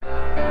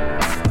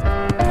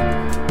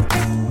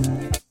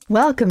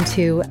Welcome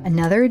to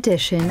another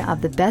edition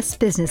of The Best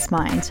Business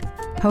Minds,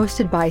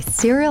 hosted by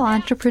serial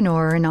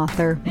entrepreneur and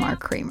author Mark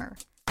Kramer.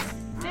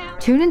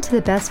 Tune into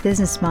The Best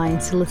Business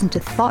Minds to listen to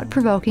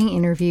thought-provoking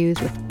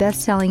interviews with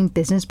best-selling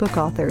business book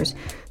authors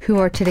who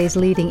are today's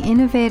leading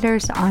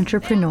innovators,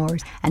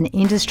 entrepreneurs, and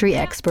industry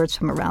experts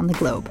from around the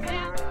globe.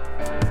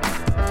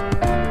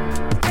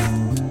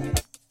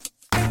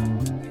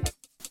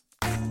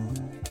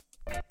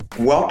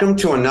 Welcome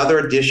to another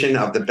edition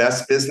of The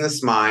Best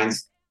Business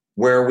Minds,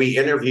 where we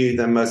interview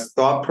the most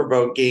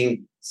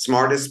thought-provoking,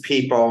 smartest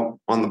people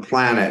on the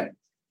planet.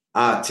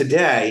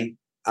 Today,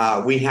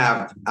 we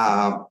have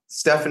Dr.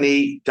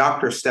 Stephanie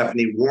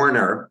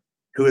Woerner,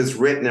 who has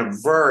written a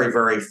very,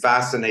 very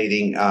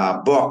fascinating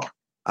book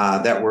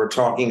that we're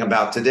talking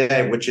about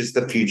today, which is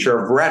The Future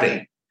of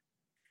Ready.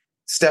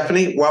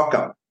 Stephanie,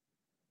 welcome.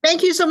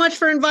 Thank you so much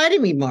for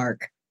inviting me,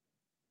 Mark.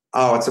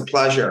 Oh, it's a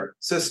pleasure.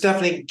 So,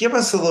 Stephanie, give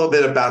us a little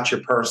bit about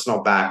your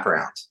personal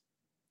background.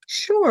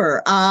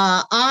 Sure.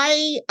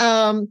 I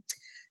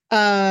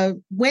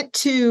went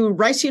to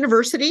Rice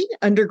University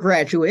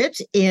undergraduate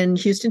in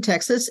Houston,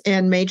 Texas,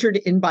 and majored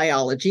in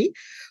biology.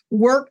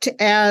 Worked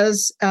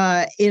as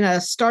in a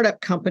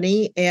startup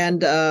company,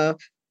 and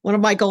one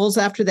of my goals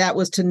after that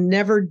was to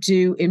never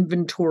do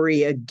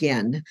inventory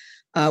again,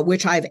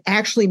 which I've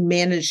actually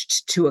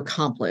managed to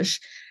accomplish.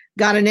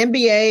 Got an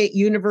MBA at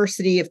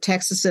University of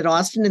Texas at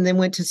Austin, and then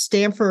went to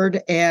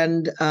Stanford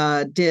and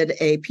did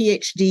a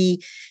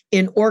PhD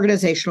in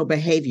organizational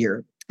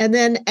behavior. And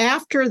then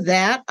after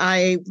that,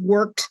 I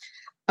worked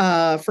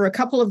for a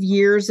couple of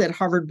years at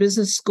Harvard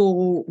Business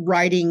School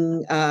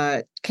writing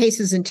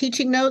cases and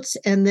teaching notes,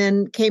 and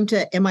then came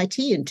to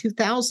MIT in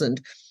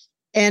 2000.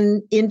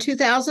 And in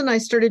 2000, I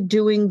started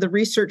doing the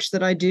research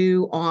that I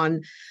do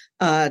on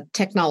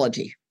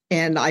technology.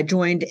 And I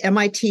joined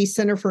MIT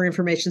Center for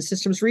Information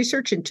Systems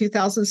Research in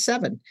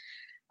 2007.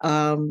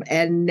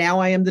 And now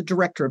I am the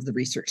director of the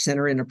Research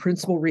Center and a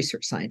principal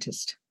research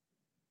scientist.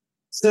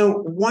 So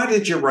why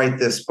did you write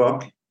this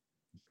book?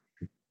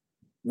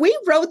 We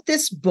wrote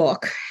this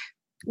book.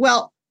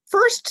 Well,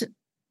 first,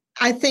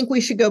 I think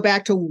we should go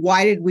back to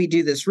why did we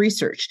do this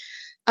research?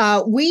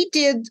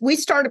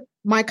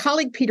 My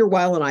colleague Peter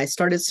Weil and I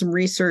started some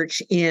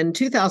research in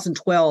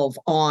 2012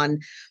 on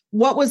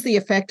what was the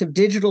effect of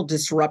digital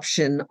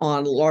disruption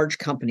on large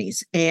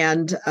companies.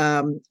 And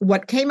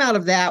what came out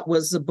of that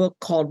was a book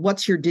called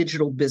What's Your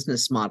Digital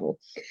Business Model?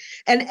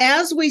 And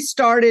as we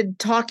started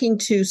talking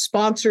to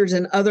sponsors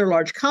and other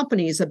large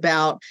companies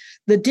about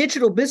the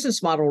digital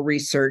business model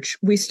research,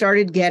 we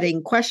started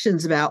getting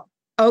questions about,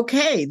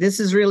 okay, this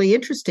is really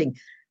interesting.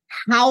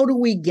 How do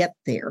we get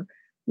there?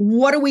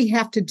 What do we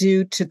have to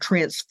do to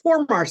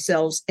transform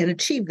ourselves and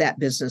achieve that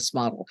business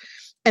model?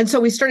 And so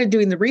we started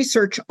doing the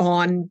research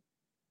on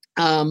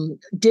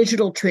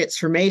digital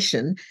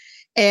transformation,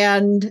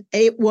 and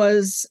it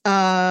was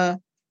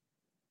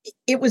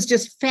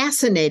just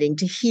fascinating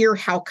to hear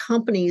how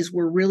companies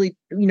were really,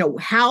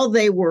 how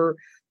they were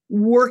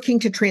working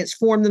to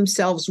transform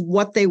themselves,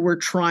 what they were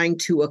trying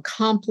to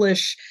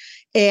accomplish.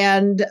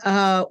 And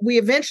we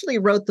eventually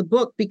wrote the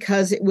book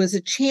because it was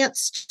a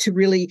chance to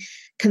really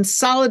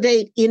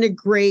consolidate,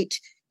 integrate,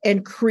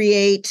 and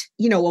create,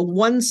 a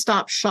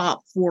one-stop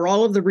shop for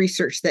all of the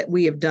research that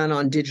we have done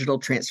on digital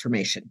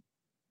transformation.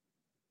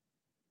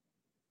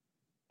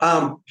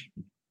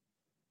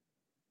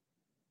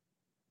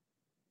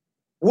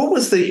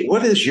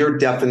 What is your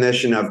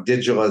definition of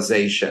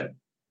digitalization?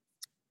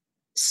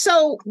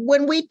 So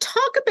when we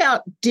talk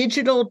about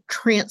digital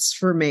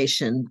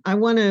transformation, I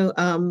want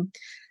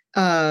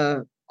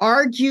to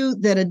argue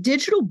that a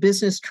digital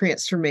business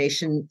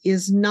transformation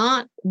is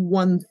not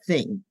one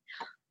thing.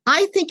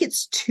 I think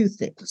it's two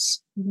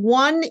things.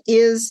 One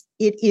is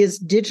it is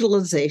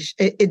digitization.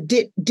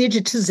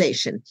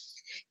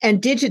 And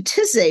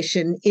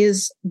digitization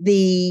is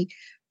the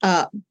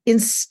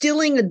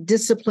instilling a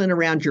discipline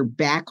around your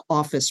back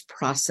office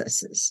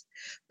processes.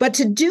 But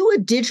to do a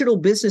digital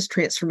business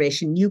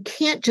transformation, you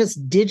can't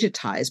just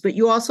digitize, but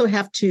you also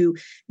have to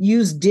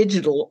use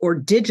digital or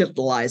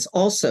digitalize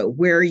also,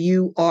 where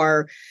you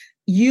are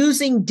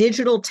using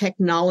digital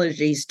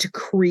technologies to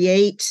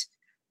create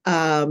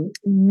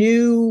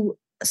new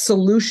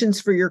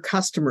solutions for your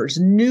customers,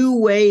 new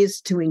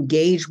ways to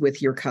engage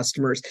with your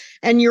customers,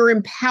 and you're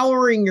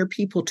empowering your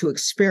people to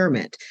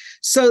experiment.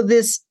 So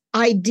this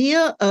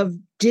idea of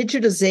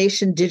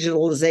digitalization,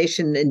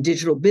 and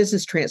digital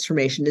business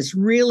transformation is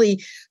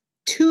really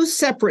two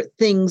separate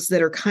things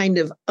that are kind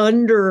of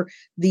under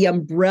the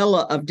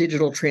umbrella of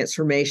digital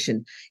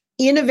transformation,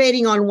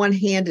 innovating on one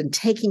hand and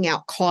taking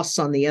out costs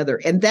on the other.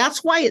 And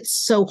that's why it's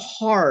so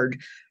hard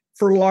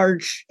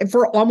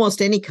for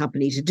almost any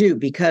company to do,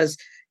 because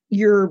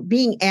you're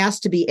being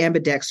asked to be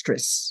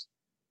ambidextrous.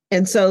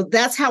 And so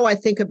that's how I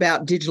think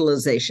about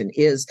digitalization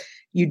is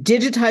you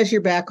digitize your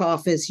back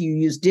office, you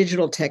use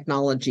digital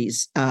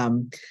technologies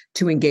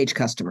to engage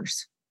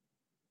customers.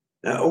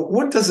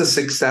 What does a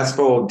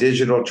successful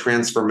digital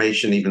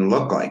transformation even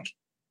look like?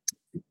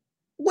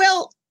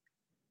 Well,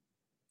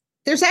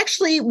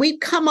 we've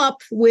come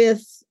up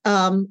with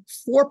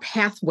 4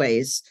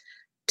 pathways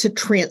to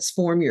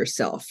transform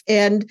yourself.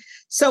 And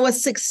so a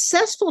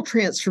successful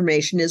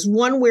transformation is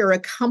one where a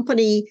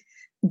company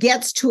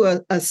gets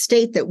to a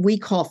state that we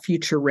call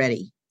future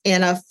ready.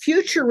 And a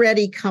future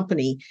ready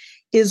company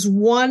is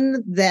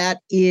one that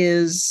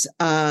is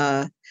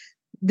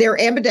they're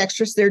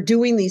ambidextrous. They're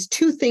doing these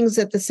 2 things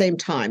at the same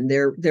time.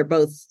 They're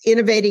both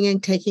innovating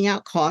and taking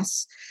out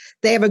costs.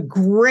 They have a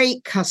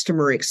great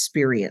customer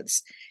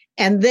experience.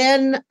 And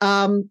then,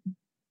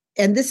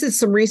 and this is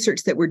some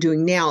research that we're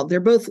doing now,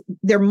 they're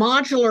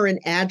modular and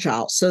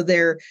agile. So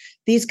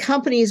these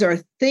companies are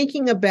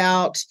thinking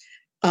about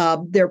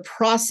their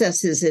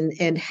processes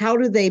and how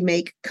do they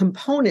make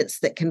components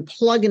that can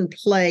plug and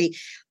play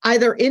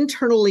either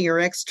internally or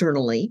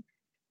externally.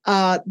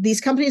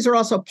 These companies are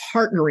also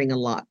partnering a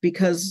lot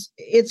because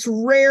it's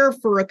rare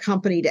for a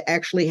company to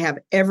actually have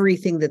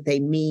everything that they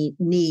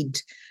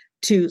need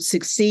to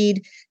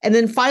succeed. And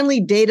then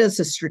finally, data is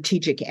a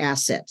strategic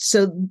asset.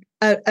 So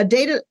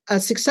a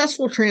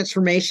successful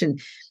transformation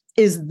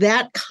is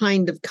that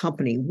kind of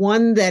company,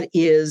 one that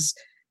is,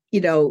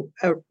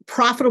 a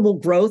profitable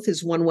growth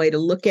is one way to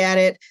look at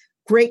it.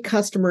 Great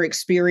customer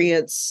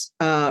experience,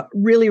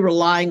 really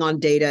relying on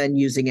data and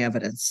using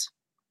evidence.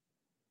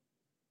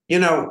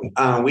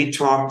 We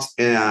talked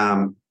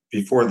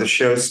before the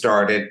show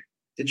started.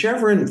 Did you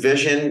ever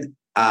envision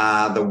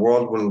the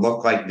world would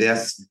look like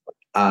this?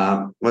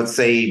 Let's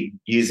say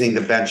using the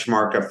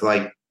benchmark of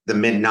like the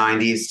mid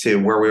 90s to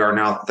where we are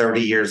now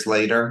 30 years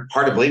later.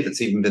 Hard to believe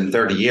it's even been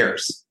 30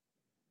 years.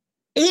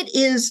 It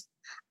is.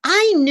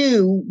 I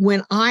knew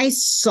when I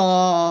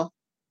saw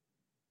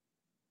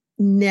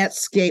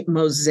Netscape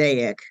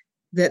Mosaic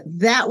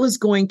that was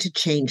going to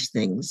change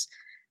things.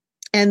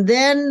 And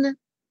then,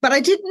 but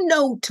I didn't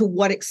know to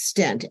what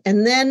extent.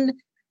 And then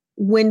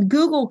when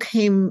Google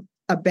came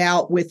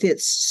about with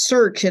its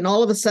search, and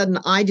all of a sudden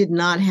I did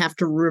not have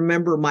to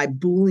remember my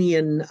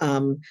Boolean,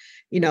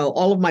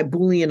 all of my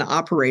Boolean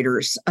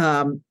operators.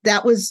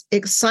 That was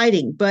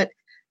exciting. But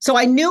so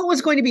I knew it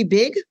was going to be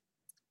big.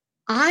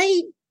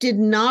 I did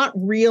not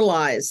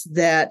realize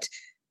that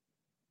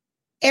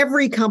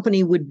every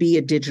company would be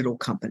a digital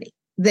company,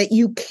 that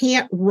you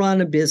can't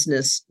run a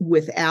business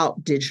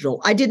without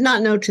digital. I did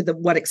not know to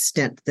what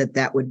extent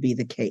that would be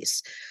the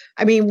case.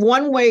 I mean,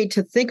 one way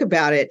to think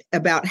about it,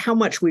 about how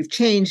much we've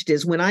changed,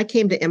 is when I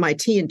came to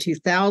MIT in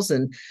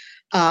 2000,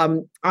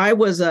 I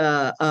was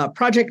a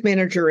project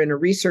manager and a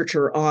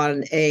researcher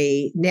on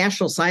a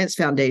National Science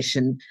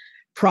Foundation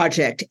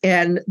project.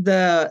 And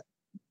the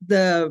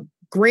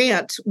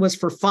grant was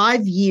for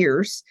 5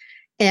 years,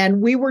 and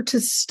we were to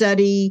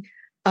study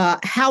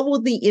how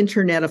will the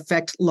internet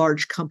affect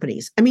large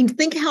companies. I mean,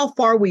 think how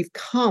far we've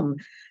come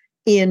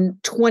in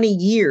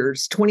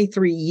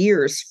 23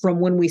 years from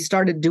when we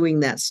started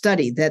doing that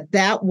study,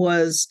 that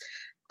was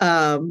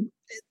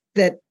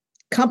that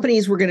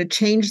companies were going to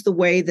change the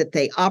way that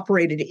they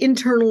operated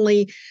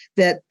internally,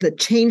 that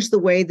changed the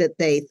way that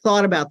they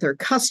thought about their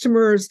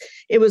customers.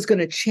 It was going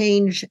to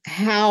change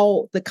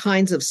how the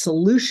kinds of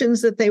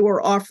solutions that they were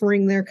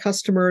offering their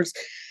customers.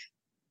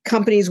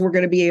 Companies were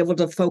going to be able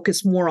to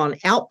focus more on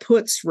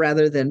outputs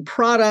rather than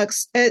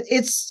products.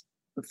 It's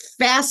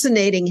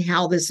fascinating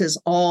how this has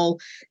all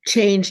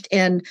changed.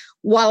 And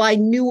while I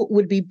knew it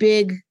would be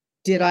big,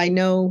 did I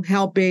know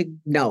how big?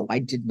 No, I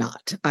did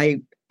not.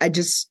 I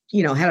just,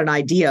 had an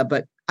idea,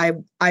 but I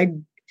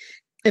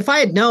if I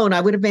had known,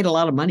 I would have made a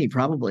lot of money,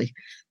 probably.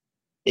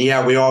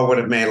 Yeah, we all would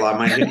have made a lot of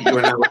money. You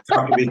and I were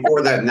talking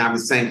before that, and I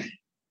was saying,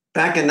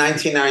 back in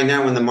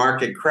 1999, when the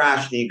market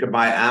crashed, and you could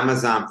buy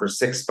Amazon for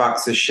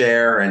 $6 a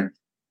share,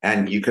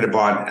 and you could have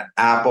bought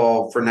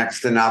Apple for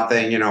next to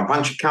nothing. A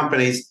bunch of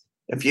companies.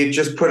 If you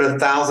just put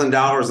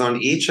 $1,000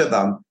 on each of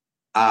them,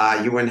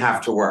 you wouldn't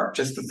have to work.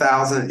 Just a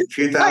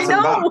few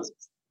thousand bucks.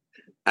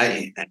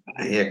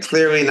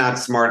 Clearly not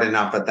smart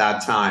enough at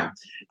that time.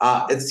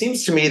 It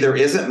seems to me there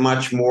isn't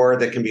much more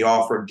that can be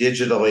offered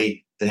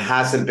digitally that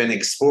hasn't been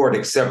explored,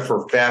 except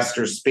for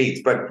faster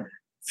speeds. But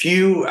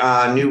few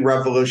new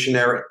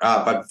revolutionary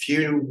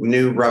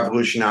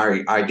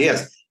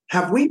ideas.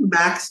 Have we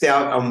maxed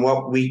out on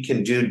what we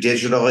can do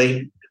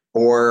digitally,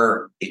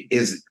 or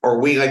are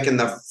we like in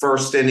the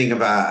first inning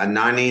of a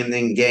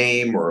 9-inning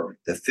game, or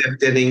the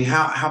 5th inning?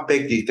 How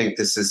big do you think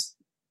this is?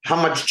 How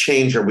much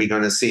change are we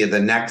going to see in the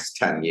next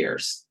 10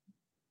 years?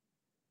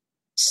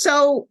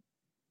 So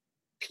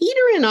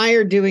Peter and I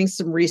are doing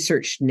some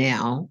research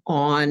now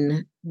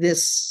on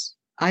this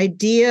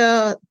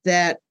idea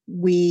that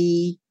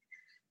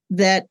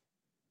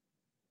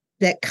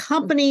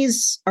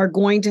companies are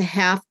going to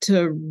have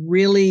to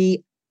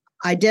really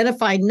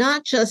identify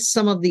not just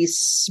some of these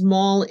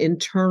small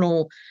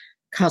internal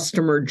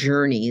customer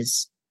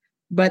journeys,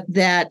 but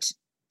that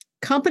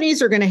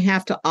companies are going to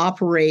have to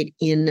operate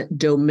in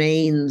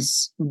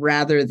domains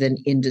rather than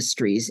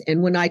industries.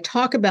 And when I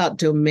talk about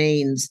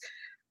domains,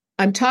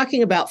 I'm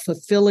talking about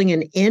fulfilling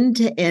an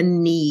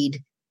end-to-end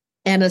need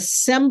and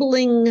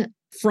assembling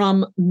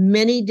from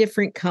many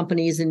different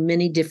companies in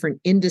many different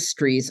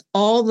industries,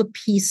 all the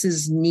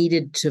pieces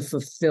needed to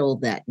fulfill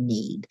that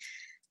need.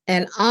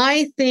 And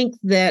I think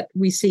that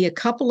we see a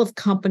couple of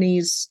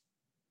companies,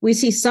 we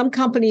see some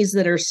companies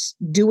that are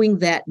doing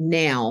that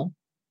now,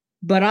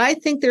 but I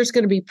think there's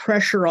going to be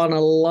pressure on a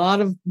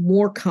lot of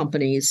more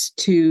companies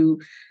to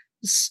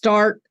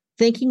start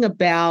thinking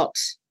about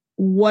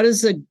what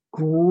is a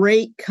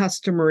great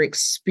customer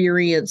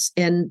experience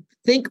and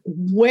think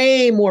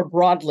way more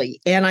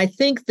broadly. And I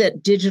think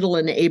that digital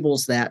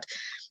enables that,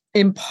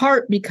 in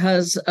part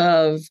because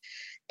of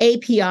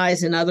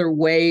APIs and other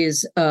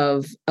ways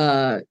of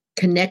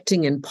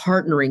connecting and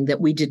partnering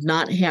that we did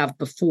not have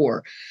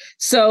before.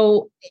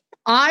 So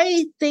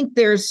I think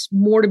there's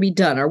more to be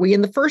done. Are we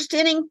in the first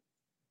inning?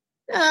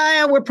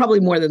 We're probably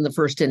more than the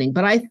first inning,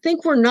 but I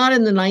think we're not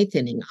in the ninth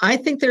inning. I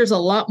think there's a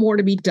lot more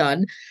to be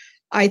done.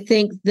 I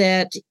think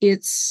that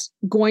it's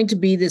going to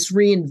be this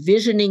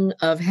re-envisioning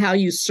of how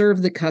you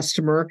serve the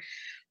customer,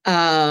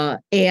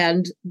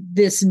 and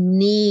this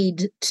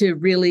need to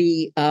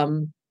really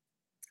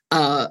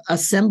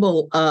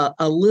assemble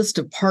a list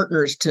of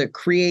partners to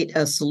create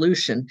a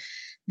solution.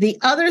 The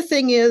other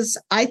thing is,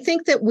 I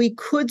think that we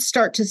could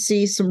start to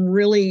see some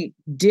really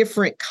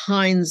different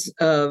kinds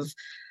of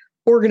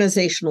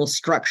organizational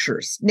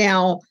structures.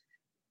 Now,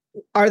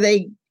 are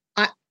they?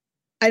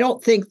 I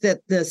don't think that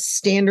the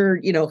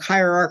standard,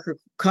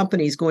 hierarchical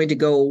company is going to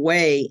go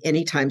away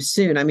anytime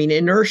soon. I mean,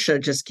 inertia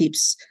just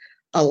keeps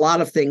a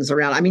lot of things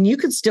around. I mean, you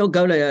could still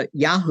go to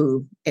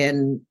Yahoo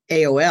and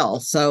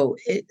AOL. So,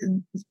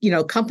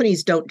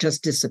 companies don't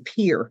just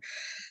disappear,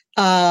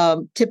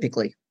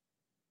 typically.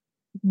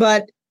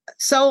 But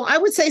so I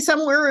would say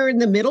somewhere in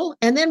the middle.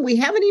 And then we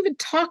haven't even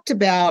talked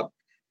about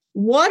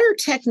what are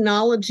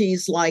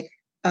technologies like,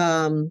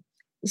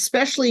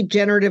 especially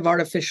generative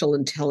artificial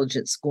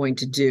intelligence going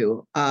to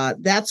do.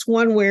 That's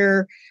one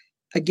where,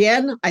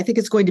 again, I think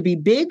it's going to be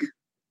big.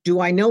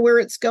 Do I know where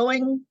it's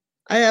going?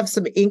 I have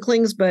some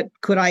inklings, but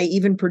could I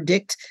even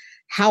predict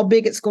how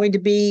big it's going to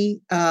be?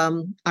 I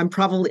would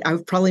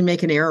probably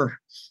make an error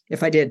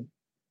if I did.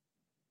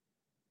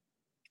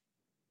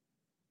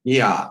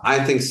 Yeah,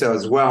 I think so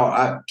as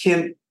well.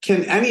 Can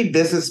any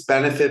business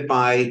benefit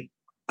by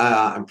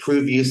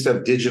improved use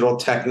of digital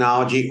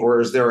technology,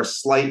 or is there a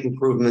slight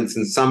improvements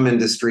in some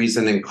industries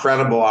and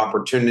incredible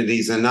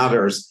opportunities in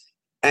others?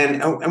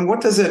 And when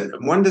does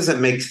it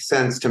make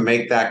sense to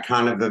make that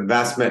kind of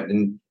investment,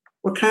 and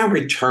what kind of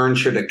return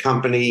should a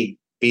company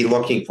be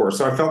looking for?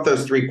 So I felt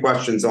those three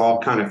questions all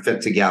kind of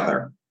fit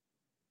together.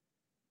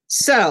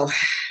 So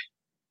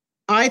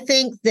I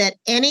think that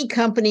any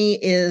company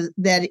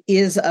that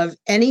is of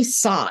any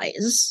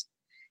size.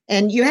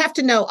 And you have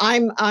to know,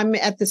 I'm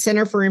at the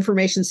Center for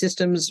Information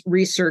Systems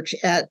Research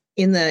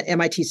in the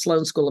MIT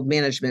Sloan School of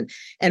Management,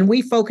 and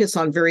we focus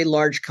on very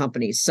large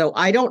companies. So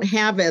I don't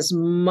have as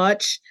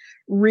much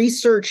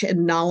research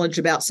and knowledge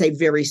about, say,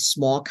 very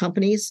small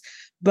companies.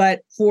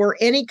 But for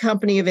any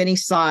company of any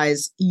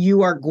size,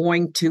 you are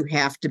going to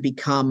have to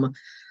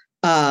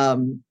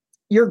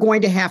you're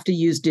going to have to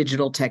use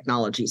digital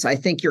technologies. I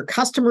think your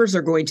customers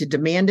are going to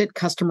demand it.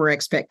 Customer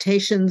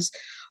expectations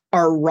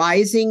are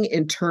rising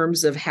in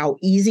terms of how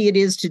easy it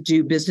is to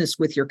do business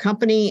with your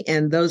company,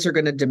 and those are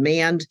going to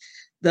demand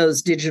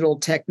those digital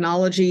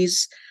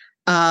technologies.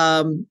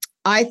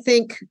 I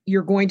think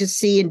you're going to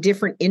see in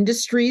different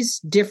industries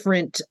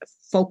different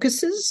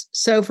focuses.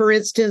 So, for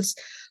instance,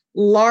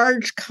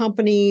 large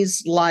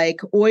companies like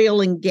oil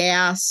and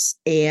gas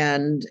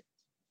and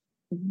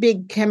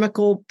big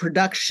chemical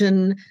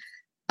production,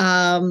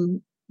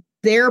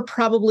 they're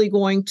probably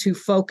going to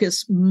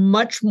focus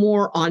much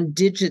more on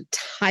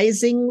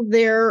digitizing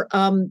their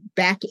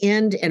back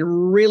end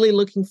and really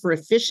looking for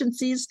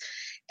efficiencies,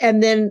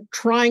 and then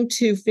trying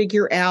to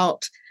figure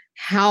out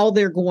how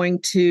they're going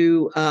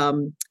to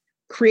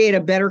create a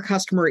better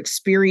customer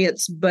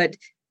experience. But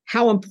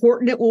how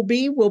important it will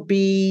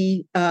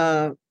be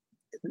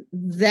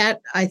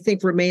that I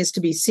think remains to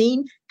be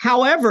seen.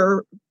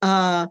 However,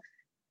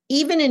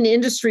 even in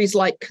industries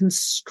like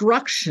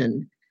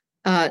construction,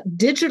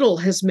 digital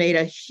has made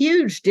a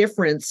huge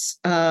difference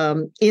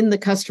in the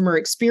customer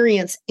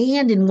experience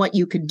and in what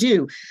you could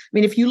do. I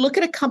mean, if you look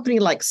at a company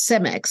like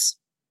Cemex,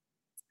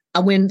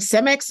 when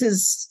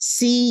Cemex's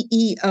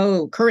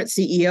current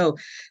CEO,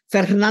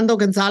 Fernando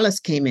Gonzalez,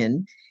 came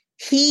in,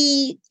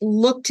 he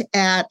looked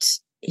at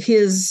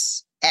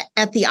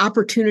the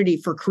opportunity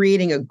for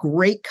creating a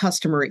great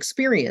customer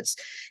experience.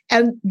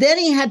 And then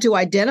he had to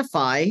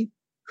identify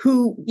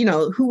who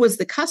was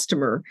the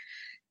customer.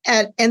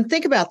 And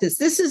think about this.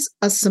 This is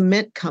a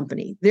cement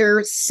company.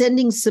 They're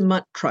sending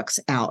cement trucks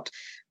out.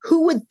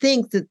 Who would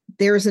think that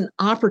there's an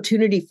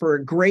opportunity for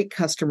a great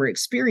customer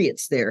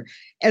experience there?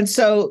 And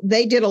so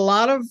they did a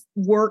lot of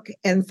work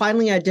and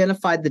finally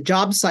identified the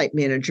job site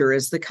manager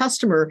as the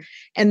customer.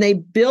 And they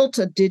built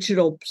a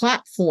digital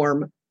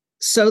platform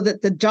so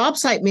that the job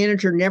site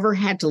manager never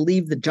had to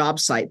leave the job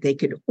site. They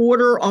could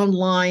order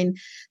online.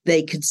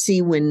 They could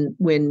see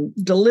when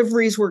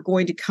deliveries were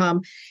going to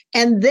come.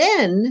 And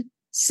then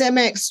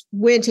Cemex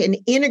went and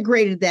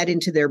integrated that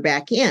into their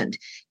back end.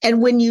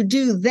 And when you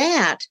do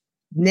that,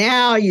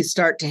 now you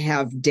start to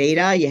have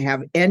data, you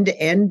have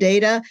end-to-end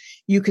data.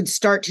 You can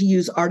start to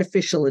use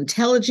artificial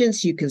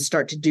intelligence. You can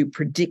start to do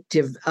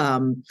predictive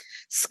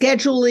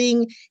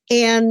scheduling,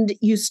 and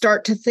you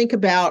start to think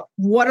about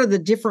what are the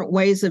different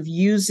ways of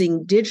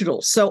using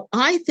digital. So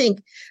I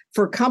think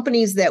for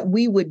companies that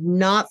we would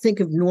not think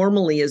of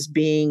normally as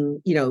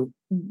being,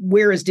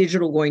 where is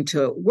digital going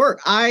to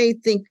work? I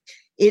think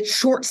it's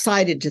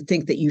short-sighted to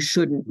think that you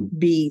shouldn't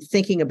be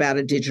thinking about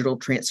a digital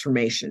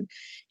transformation.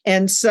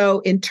 And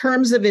so in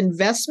terms of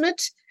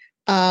investment,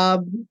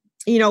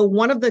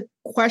 one of the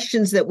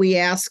questions that we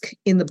ask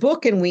in the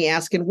book and we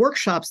ask in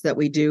workshops that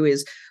we do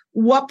is,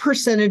 what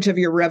percentage of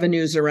your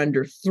revenues are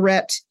under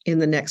threat in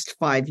the next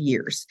 5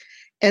 years?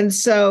 And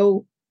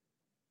so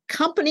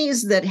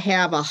companies that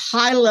have a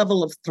high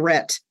level of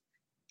threat,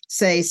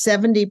 say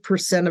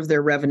 70% of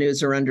their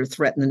revenues are under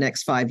threat in the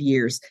next 5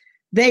 years,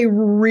 they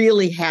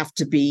really have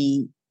to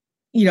be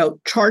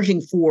charging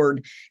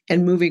forward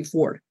and moving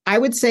forward. I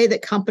would say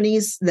that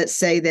companies that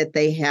say that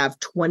they have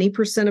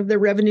 20% of their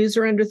revenues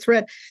are under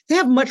threat, they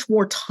have much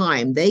more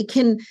time. They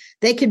can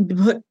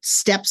put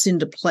steps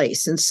into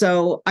place. And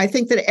so I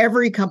think that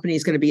every company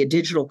is going to be a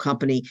digital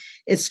company.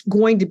 It's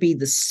going to be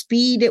the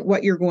speed at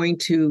what you're going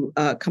to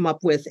come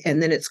up with,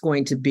 and then it's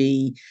going to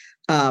be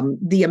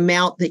the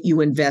amount that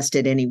you invest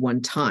at any one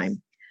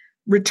time.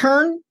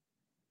 Returns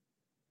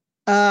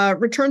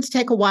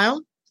take a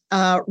while.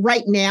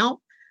 Right now,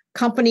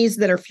 companies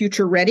that are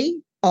future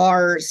ready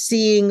are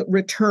seeing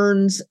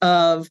returns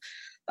of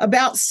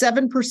about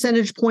 7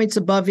 percentage points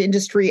above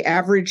industry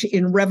average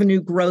in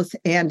revenue growth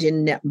and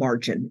in net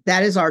margin.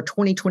 That is our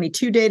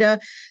 2022 data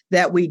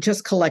that we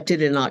just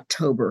collected in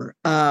October.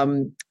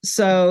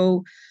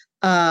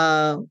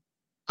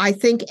 I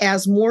think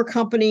as more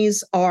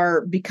companies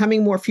are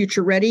becoming more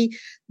future ready,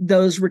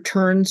 those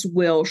returns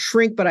will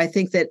shrink. But I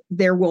think that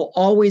there will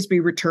always be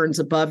returns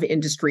above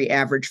industry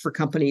average for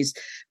companies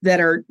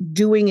that are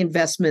doing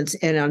investments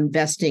and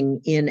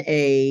investing in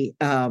a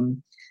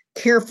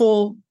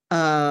careful,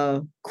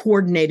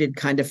 coordinated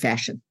kind of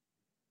fashion.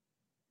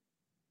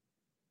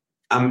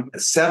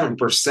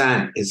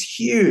 7% is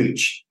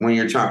huge when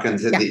you're talking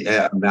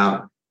to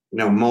about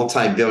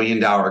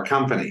multi-billion-dollar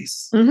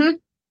companies. Mm-hmm.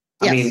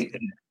 Yes. I mean,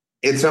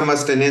 it's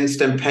almost an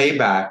instant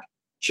payback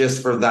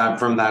just from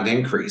that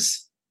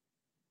increase.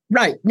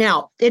 Right.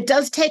 Now, it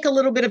does take a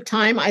little bit of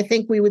time. I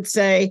think we would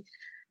say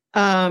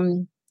I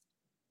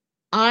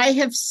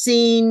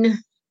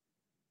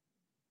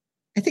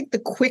think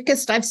the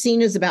quickest I've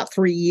seen is about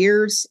 3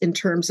 years in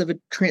terms of a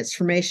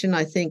transformation.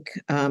 I think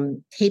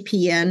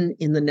KPN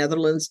in the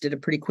Netherlands did a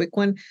pretty quick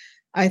one.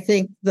 I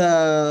think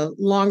the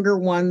longer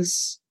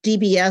ones,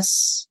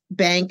 DBS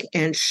Bank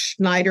and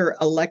Schneider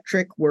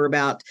Electric, were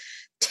about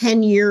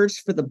 10 years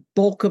for the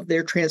bulk of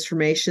their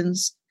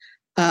transformations.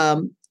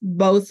 So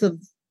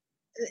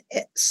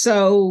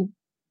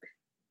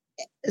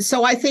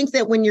I think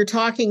that when you're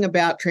talking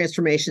about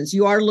transformations,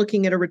 you are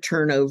looking at a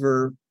return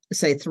over,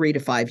 say, 3 to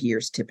 5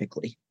 years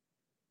typically.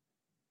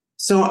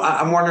 So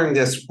I'm wondering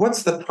this,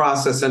 what's the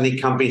process any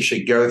company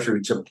should go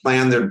through to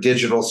plan their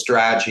digital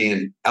strategy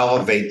and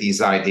elevate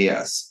these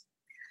ideas?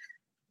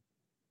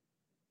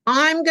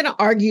 I'm going to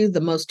argue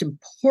the most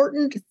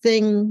important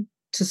thing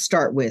to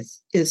start with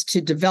is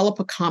to develop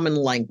a common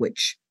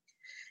language.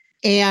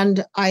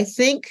 And I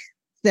think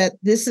that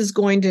this is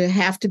going to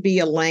have to be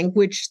a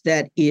language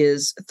that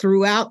is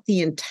throughout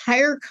the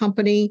entire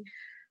company,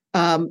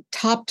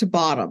 top to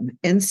bottom.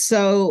 And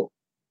so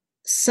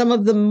some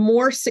of the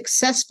more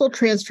successful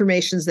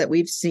transformations that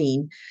we've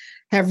seen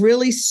have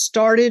really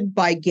started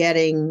by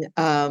getting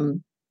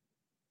the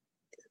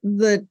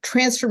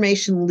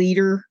transformation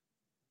leader,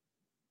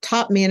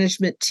 top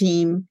management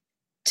team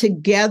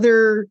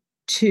together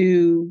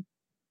to,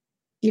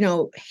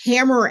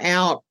 hammer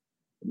out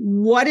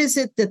what is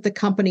it that the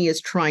company is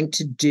trying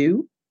to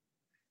do?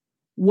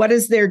 What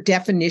is their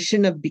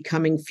definition of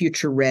becoming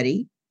future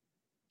ready?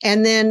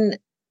 And then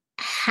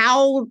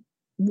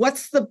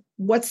what's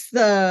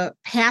the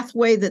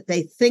pathway that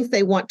they think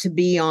they want to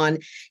be on,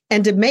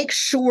 and to make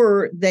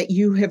sure that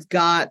you have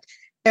got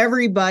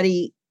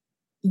everybody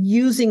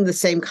using the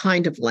same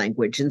kind of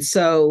language. And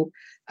so,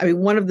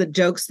 one of the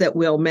jokes that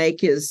we'll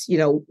make is,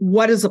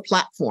 what is a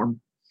platform?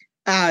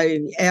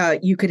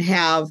 You could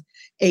have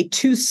a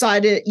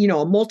two-sided,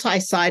 a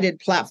multi-sided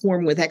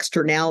platform with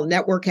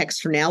network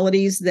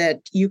externalities that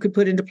you could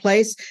put into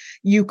place.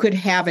 You could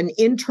have an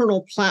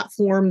internal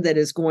platform that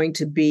is going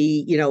to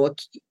be,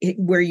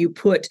 where you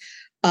put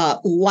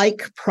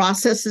like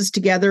processes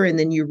together and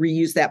then you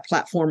reuse that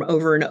platform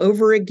over and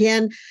over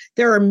again.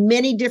 There are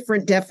many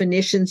different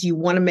definitions. You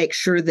want to make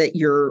sure that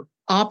you're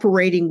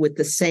operating with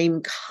the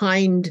same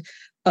kind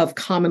of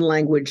common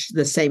language,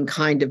 the same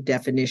kind of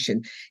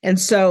definition. And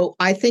so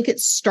I think it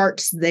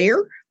starts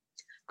there.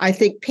 I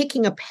think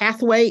picking a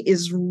pathway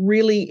is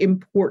really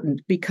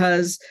important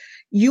because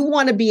you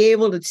want to be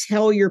able to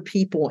tell your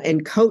people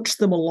and coach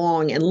them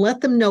along and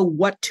let them know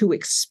what to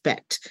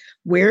expect.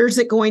 Where is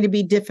it going to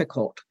be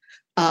difficult?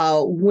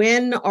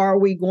 When are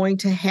we going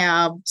to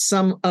have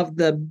some of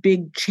the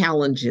big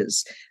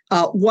challenges?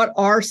 What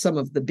are some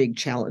of the big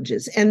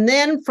challenges? And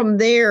then from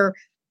there,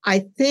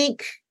 I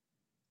think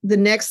the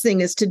next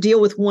thing is to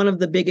deal with one of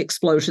the big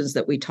explosions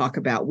that we talk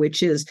about,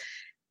 which is,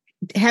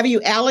 have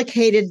you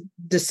allocated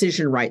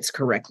decision rights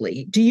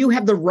correctly? Do you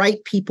have the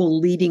right people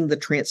leading the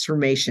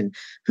transformation?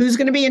 Who's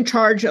going to be in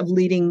charge of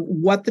leading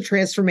what the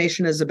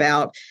transformation is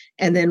about?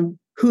 And then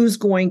who's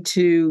going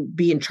to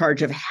be in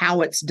charge of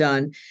how it's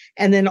done?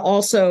 And then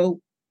also,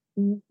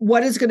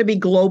 what is going to be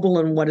global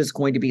and what is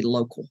going to be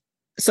local?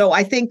 So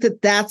I think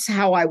that that's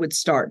how I would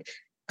start.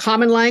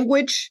 Common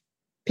language,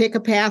 pick a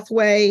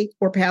pathway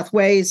or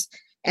pathways,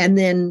 and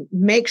then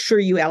make sure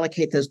you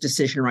allocate those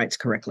decision rights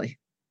correctly.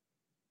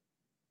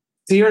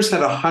 Sears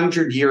had a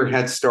 100-year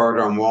head start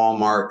on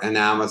Walmart and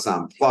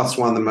Amazon, plus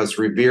one of the most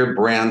revered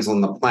brands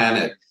on the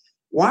planet.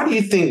 Why do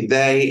you think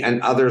they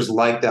and others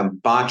like them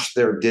botched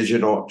their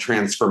digital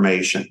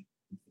transformation?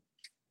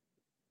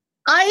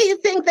 I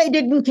think they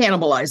didn't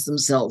cannibalize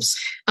themselves.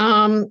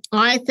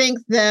 I think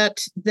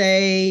that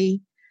they,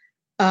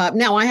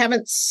 now I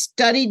haven't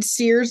studied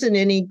Sears in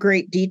any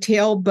great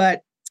detail,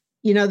 but,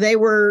 they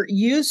were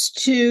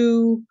used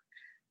to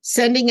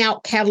sending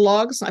out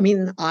catalogs. I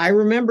mean, I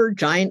remember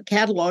giant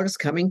catalogs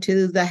coming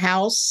to the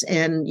house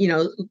and,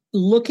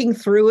 looking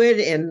through it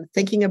and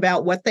thinking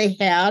about what they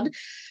had.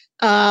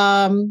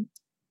 And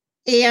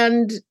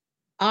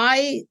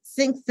I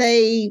think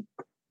they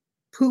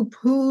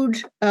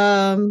poo-pooed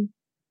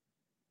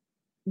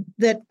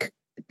that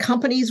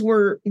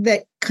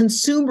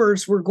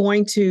consumers were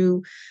going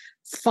to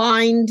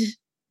find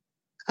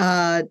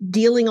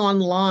dealing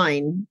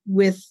online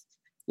with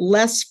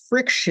less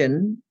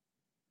friction.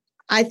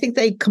 I think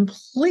they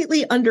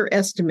completely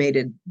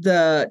underestimated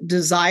the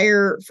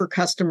desire for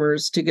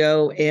customers to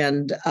go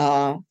and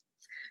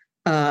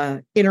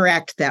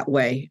interact that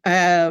way.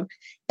 And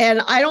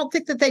I don't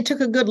think that they took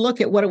a good look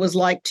at what it was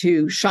like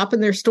to shop in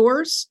their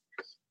stores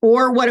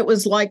or what it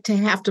was like to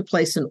have to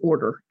place an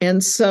order.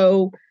 And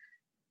so,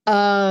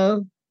 they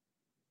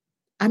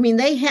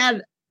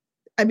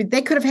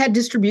could have had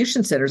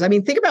distribution centers. I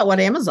mean, think about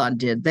what Amazon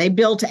did. They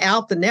built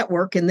out the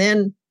network and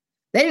then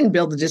they didn't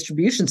build the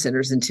distribution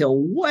centers until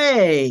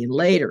way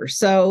later.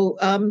 So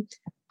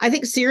I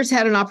think Sears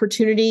had an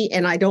opportunity,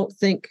 and I don't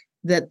think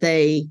that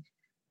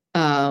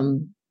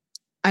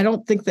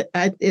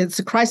it's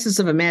a crisis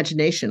of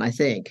imagination, I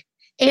think.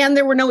 And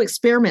there were no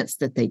experiments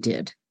that they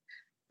did.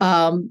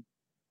 I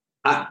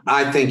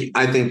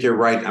think you're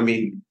right. I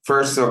mean,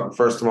 first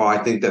of all, I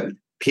think that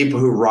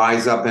people who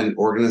rise up in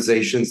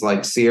organizations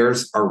like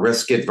Sears are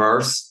risk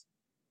adverse,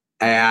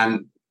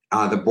 and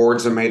the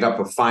boards are made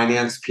up of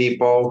finance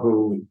people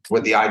who,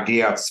 with the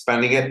idea of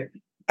spending it,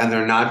 and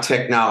they're not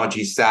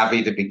technology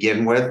savvy to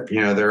begin with.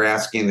 They're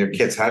asking their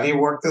kids, "How do you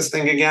work this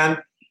thing again?"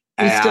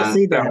 Still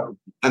see that,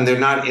 and they're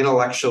not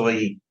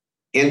intellectually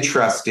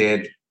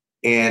interested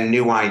in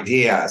new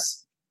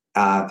ideas.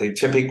 They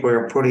typically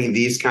were putting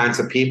these kinds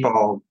of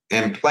people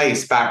in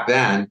place back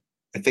then.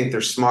 I think they're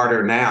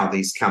smarter now,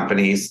 these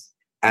companies,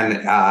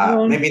 and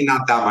maybe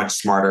not that much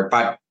smarter,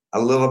 but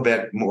a little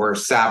bit more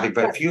savvy.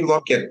 But if you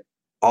look at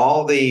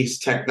all these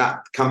tech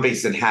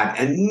companies that had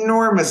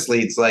enormous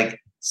leads, like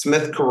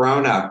Smith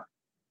Corona,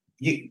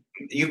 you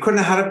couldn't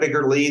have had a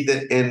bigger lead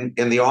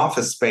in the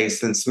office space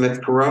than Smith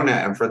Corona.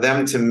 And for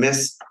them to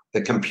miss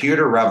the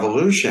computer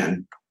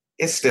revolution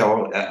is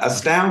still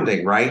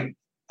astounding, right?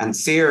 And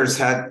Sears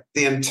had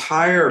the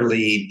entire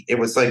lead. It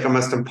was like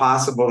almost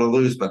impossible to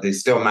lose, but they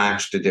still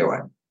managed to do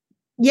it.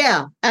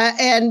 Yeah.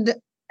 And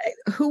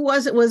who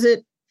was it? Was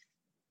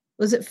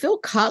it Phil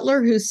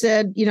Kotler who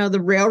said,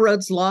 the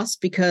railroads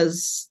lost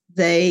because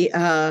they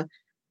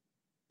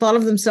thought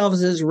of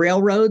themselves as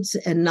railroads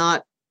and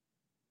not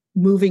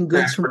moving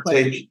goods from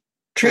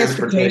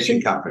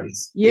transportation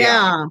companies.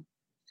 Yeah.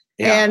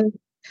 And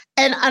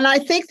I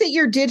think that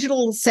your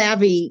digital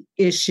savvy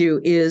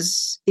issue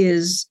is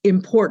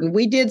important.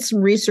 We did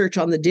some research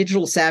on the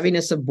digital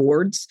savviness of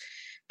boards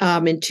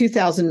in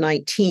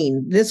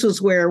 2019. This was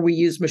where we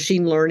used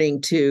machine learning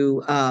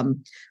to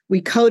we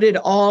coded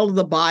all of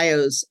the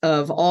bios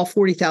of all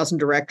 40,000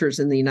 directors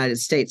in the United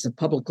States of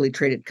publicly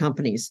traded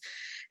companies.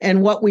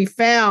 And what we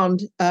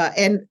found,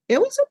 and it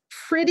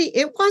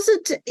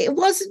wasn't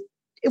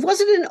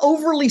an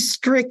overly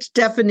strict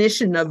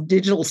definition of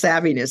digital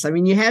savviness. I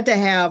mean, you had to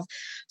have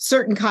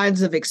certain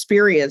kinds of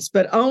experience,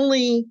 but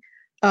only,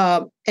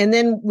 and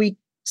then we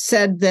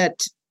said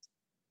that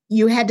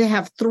you had to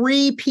have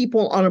 3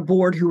 people on a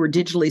board who were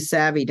digitally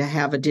savvy to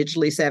have a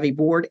digitally savvy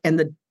board, and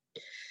the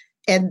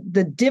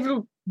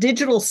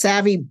digital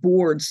savvy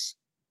boards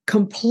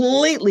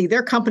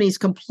their companies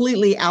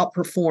completely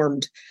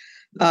outperformed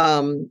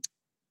the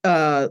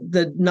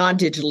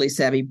non-digitally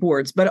savvy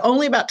boards, but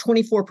only about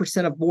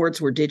 24% of boards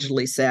were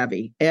digitally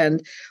savvy.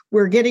 And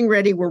we're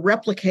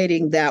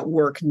replicating that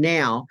work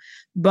now.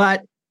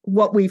 But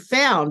what we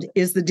found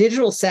is the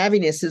digital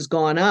savviness has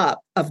gone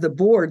up of the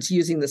boards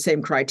using the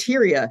same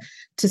criteria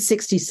to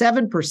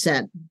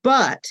 67%.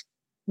 But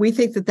we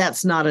think that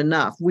that's not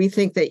enough. We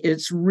think that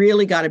it's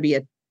really got to be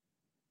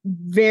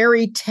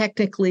very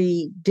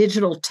technically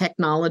digital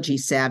technology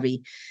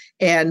savvy.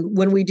 And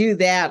when we do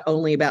that,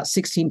 only about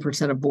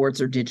 16% of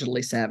boards are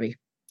digitally savvy.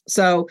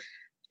 So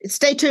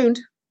stay tuned.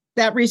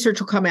 That research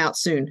will come out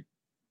soon.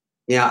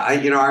 Yeah,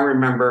 I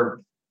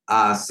remember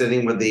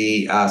sitting with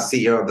the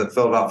CEO of the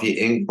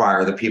Philadelphia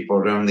Inquirer, the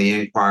people who own the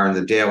Inquirer and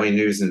the Daily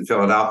News in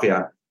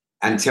Philadelphia,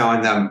 and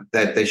telling them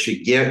that they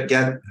should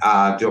do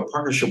a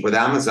partnership with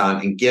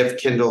Amazon and give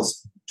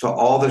Kindles to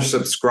all their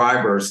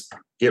subscribers,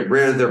 get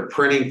rid of their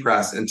printing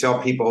press, and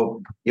tell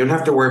people you don't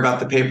have to worry about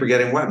the paper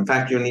getting wet. In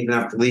fact, you don't even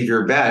have to leave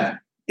your bed.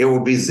 It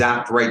will be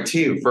zapped right to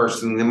you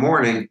first in the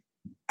morning.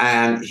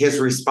 And his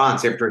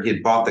response after he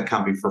had bought the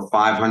company for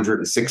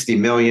 $560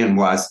 million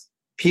was,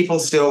 people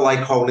still like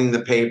holding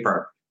the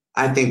paper.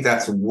 I think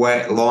that's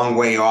long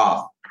way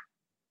off.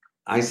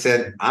 I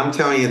said, I'm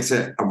telling you, it's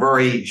a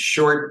very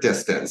short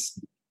distance.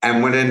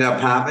 And what ended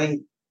up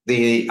happening,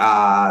 they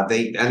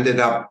ended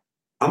up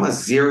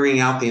almost zeroing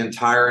out the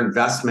entire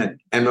investment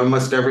in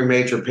almost every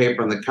major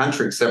paper in the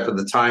country, except for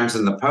the Times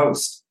and the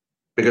Post,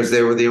 because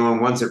they were the only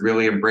ones that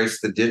really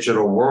embraced the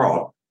digital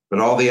world. But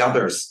all the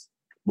others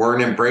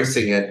weren't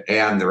embracing it,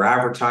 and their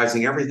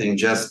advertising, everything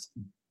just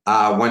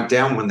went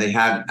down when they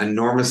had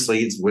enormous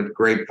leads with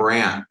great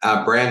brand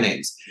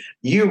names.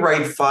 You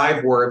write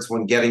 5 words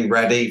when getting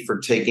ready for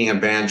taking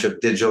advantage of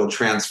digital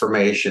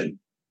transformation: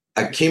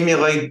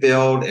 accumulate,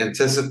 build,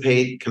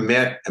 anticipate,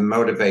 commit, and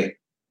motivate.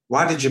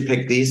 Why did you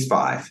pick these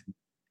 5?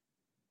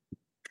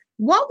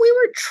 What we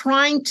were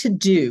trying to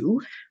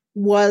do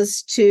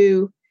was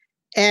to,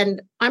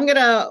 and I'm going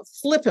to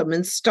flip them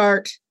and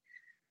start.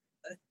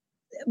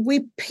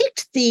 We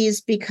picked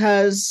these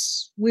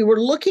because we were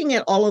looking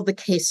at all of the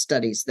case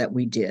studies that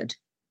we did.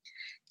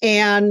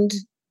 And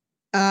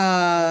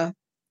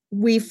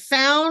we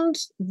found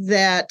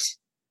that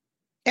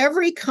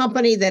every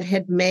company that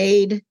had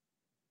made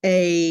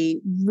a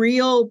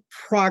real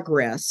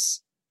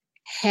progress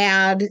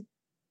had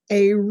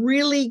a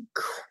really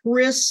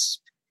crisp,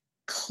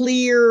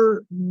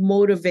 clear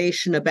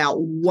motivation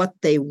about what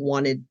they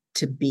wanted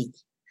to be.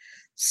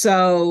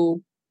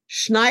 So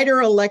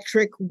Schneider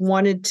Electric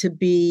wanted to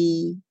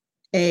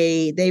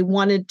they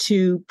wanted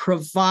to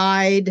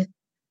provide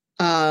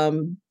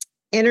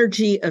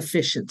energy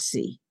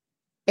efficiency,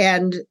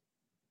 and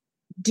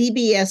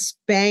DBS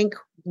Bank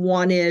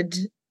wanted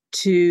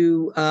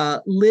to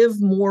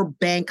live more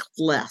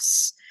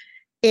bankless.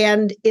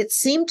 And it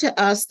seemed to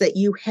us that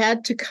you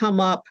had to come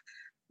up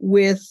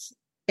with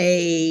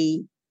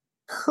a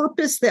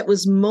purpose that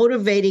was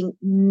motivating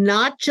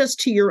not just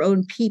to your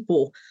own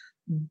people,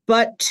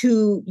 but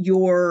to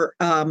your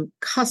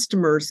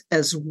customers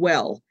as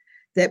well,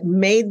 that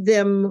made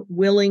them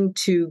willing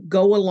to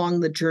go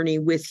along the journey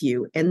with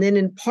you. And then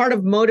in part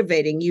of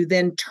motivating, you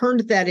then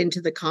turned that into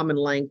the common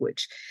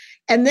language.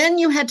 And then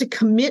you had to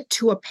commit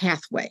to a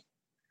pathway.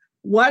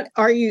 What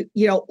are you,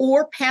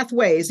 or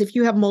pathways if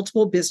you have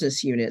multiple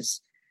business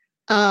units.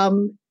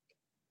 And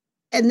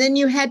then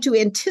you had to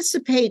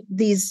anticipate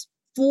these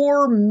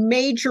 4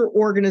 major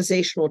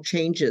organizational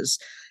changes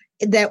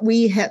that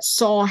we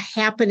saw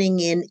happening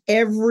in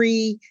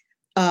every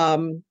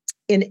company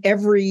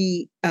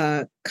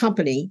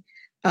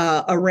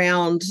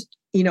around,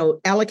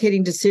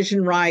 allocating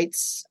decision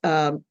rights,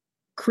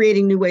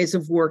 creating new ways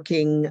of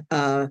working,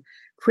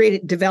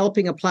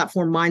 developing a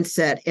platform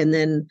mindset, and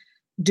then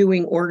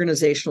doing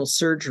organizational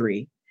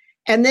surgery.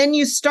 And then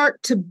you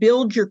start to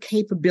build your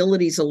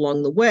capabilities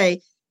along the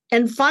way.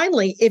 And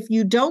finally, if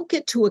you don't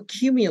get to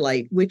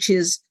accumulate, which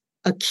is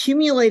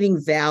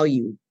accumulating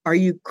value, are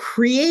you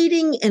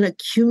creating and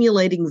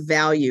accumulating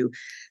value,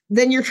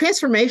 then your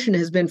transformation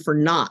has been for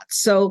naught.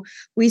 So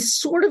we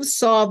sort of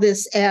saw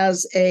this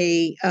as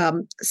a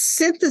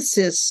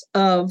synthesis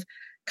of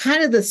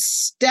kind of the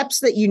steps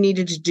that you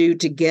needed to do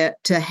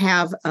to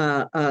have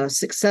a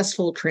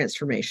successful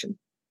transformation.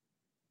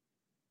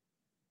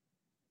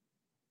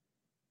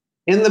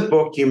 In the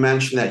book, you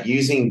mentioned that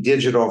using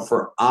digital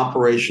for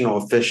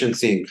operational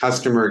efficiency and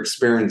customer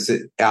experience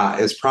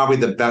is probably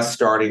the best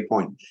starting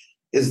point.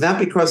 Is that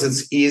because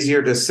it's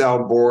easier to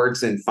sell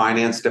boards in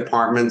finance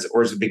departments,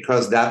 or is it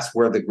because that's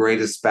where the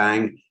greatest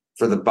bang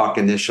for the buck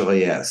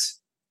initially is?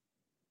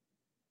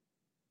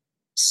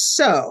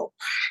 So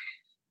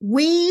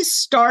we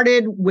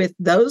started with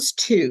those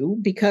 2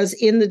 because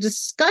in the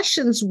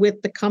discussions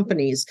with the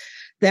companies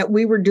that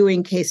we were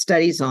doing case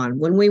studies on,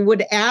 when we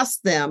would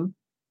ask them,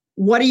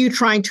 what are you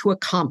trying to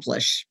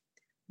accomplish?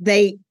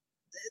 They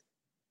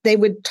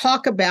would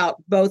talk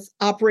about both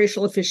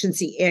operational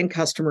efficiency and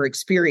customer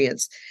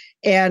experience.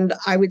 And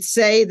I would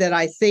say that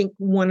I think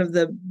one of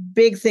the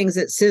big things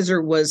at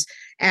Scissor was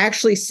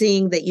actually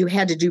seeing that you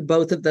had to do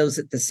both of those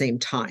at the same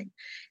time.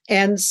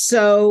 And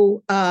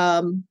so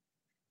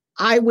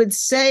I would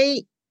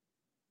say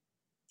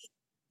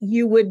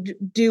you would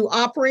do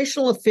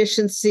operational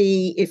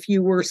efficiency if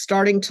you were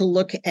starting to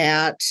look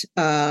at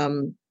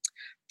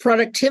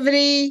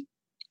productivity,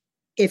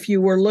 if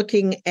you were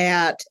looking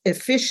at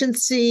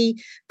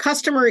efficiency,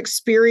 customer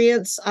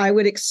experience. I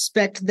would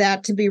expect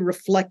that to be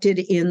reflected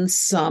in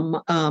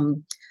some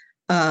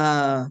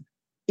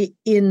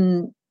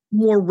in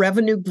more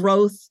revenue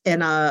growth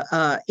and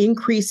a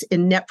increase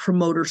in net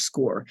promoter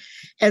score.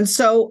 And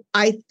so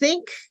I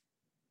think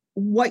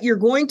what you're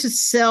going to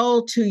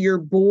sell to your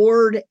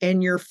board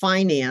and your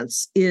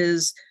finance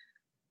is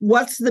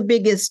what's the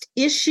biggest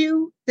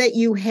issue that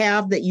you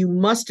have that you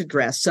must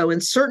address. So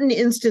in certain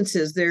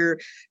instances,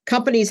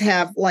 companies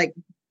have like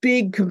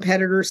big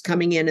competitors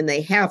coming in and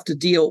they have to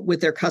deal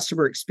with their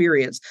customer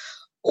experience.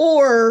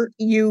 Or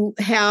you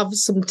have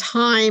some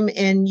time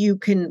and you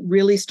can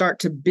really start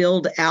to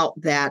build out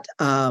that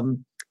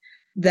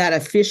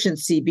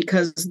efficiency,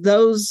 because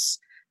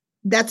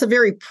that's a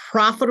very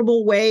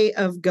profitable way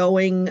of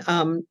going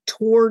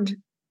toward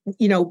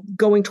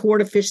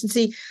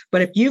efficiency.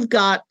 But if you've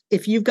got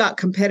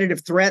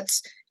competitive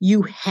threats,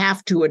 you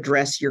have to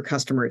address your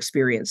customer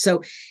experience.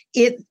 So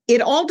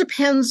it all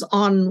depends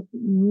on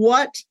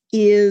what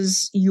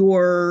is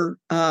your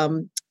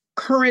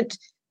current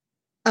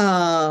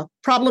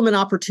problem and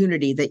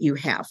opportunity that you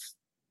have,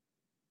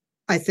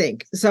 I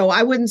think. So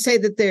I wouldn't say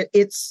that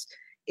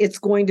it's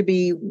going to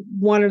be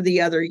one or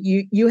the other.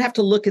 You have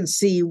to look and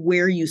see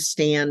where you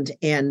stand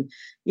and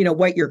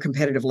what your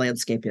competitive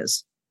landscape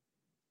is.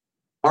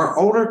 Are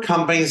older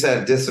companies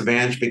at a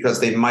disadvantage because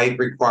they might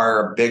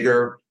require a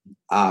bigger,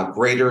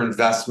 greater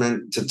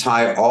investment to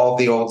tie all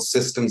the old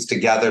systems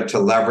together to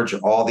leverage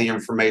all the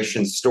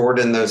information stored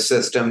in those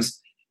systems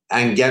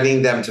and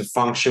getting them to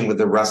function with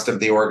the rest of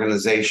the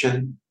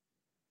organization?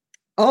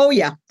 Oh,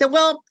 yeah.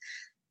 Well,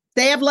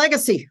 they have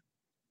legacy.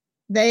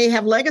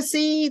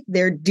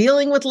 They're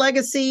dealing with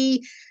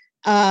legacy.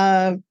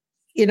 The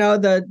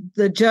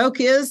joke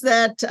is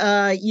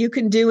that you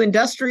can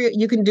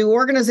do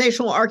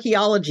organizational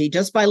archaeology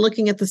just by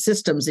looking at the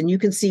systems, and you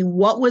can see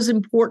what was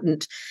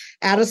important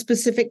at a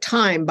specific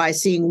time by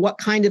seeing what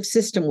kind of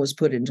system was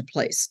put into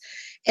place.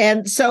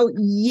 And so,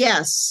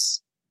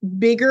 yes,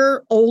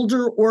 bigger,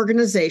 older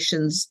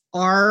organizations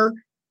are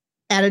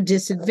at a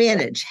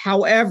disadvantage.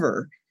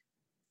 However,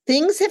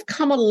 things have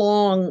come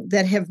along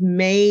that have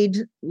made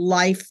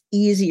life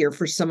easier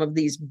for some of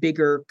these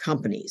bigger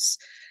companies.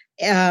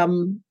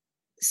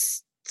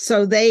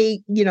 So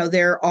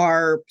there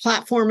are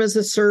platform as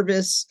a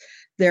service,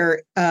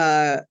 there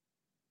are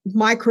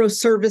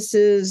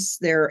microservices,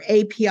 there are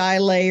API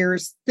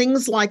layers,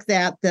 things like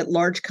that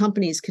large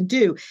companies can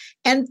do.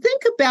 And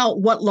think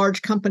about what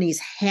large companies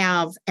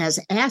have as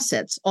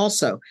assets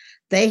also.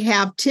 They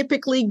have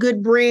typically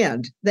good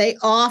brand. They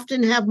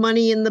often have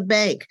money in the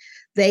bank.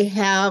 They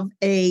have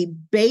a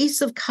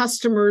base of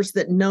customers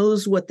that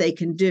knows what they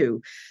can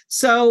do.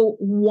 So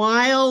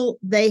while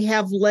they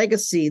have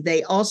legacy,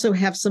 they also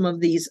have some of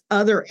these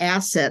other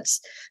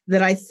assets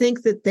that I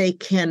think that they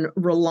can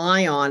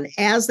rely on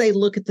as they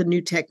look at the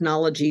new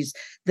technologies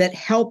that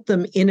help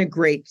them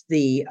integrate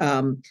and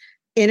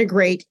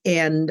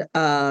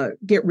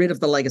get rid of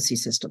the legacy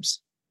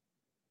systems.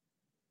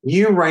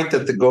 You write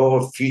that the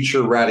goal of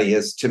Future Ready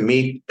is to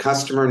meet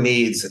customer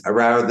needs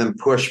rather than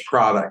push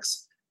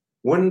products.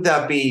 Wouldn't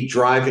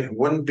driving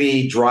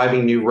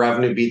new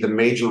revenue be the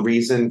major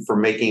reason for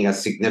making a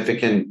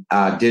significant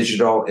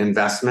digital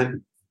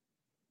investment?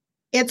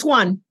 It's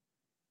one,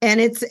 and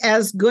it's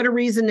as good a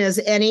reason as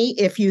any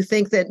if you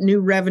think that new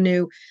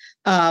revenue,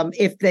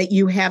 if that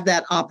you have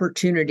that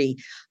opportunity.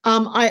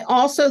 I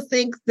also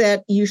think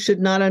that you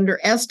should not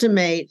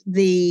underestimate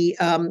the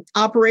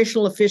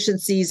operational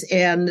efficiencies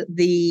and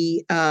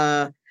the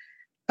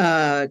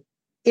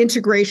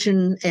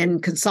integration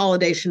and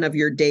consolidation of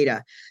your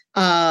data.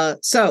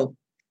 So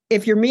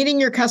if you're meeting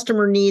your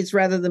customer needs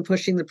rather than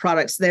pushing the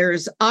products,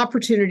 there's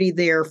opportunity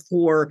there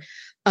for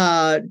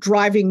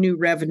driving new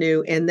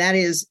revenue. And that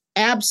is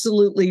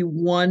absolutely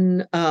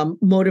one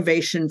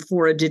motivation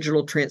for a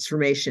digital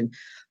transformation.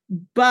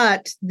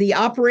 But the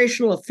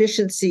operational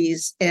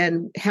efficiencies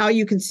and how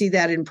you can see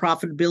that in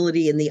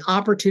profitability and the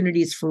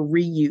opportunities for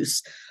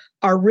reuse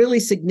are really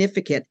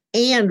significant.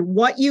 And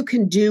what you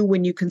can do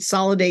when you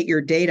consolidate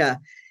your data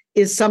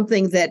is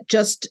something that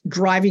just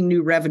driving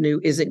new revenue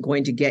isn't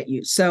going to get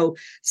you. So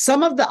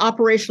some of the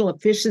operational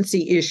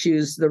efficiency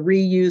issues, the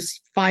reuse,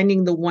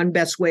 finding the one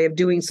best way of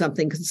doing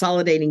something,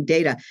 consolidating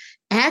data,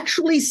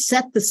 actually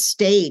set the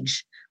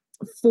stage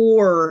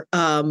for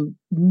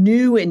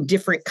new and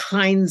different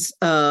kinds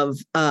of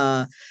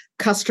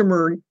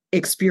customer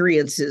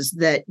experiences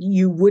that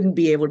you wouldn't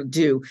be able to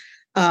do.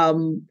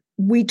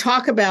 We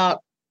talk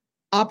about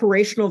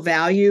operational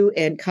value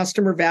and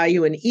customer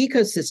value and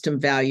ecosystem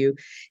value.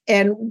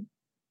 And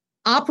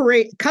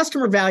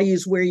customer value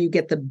is where you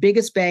get the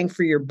biggest bang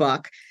for your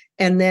buck.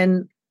 And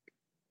then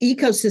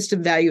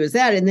ecosystem value is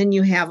that. And then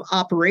you have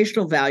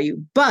operational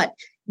value. But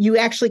you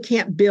actually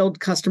can't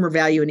build customer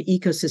value and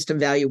ecosystem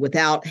value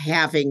without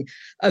having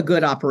a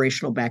good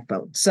operational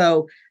backbone.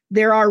 So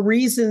there are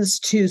reasons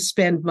to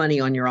spend money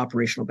on your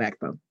operational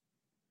backbone.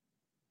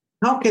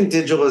 How can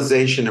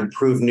digitalization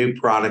improve new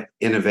product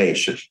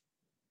innovation?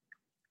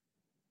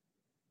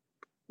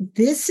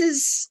 This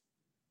is,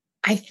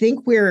 I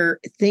think,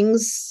 where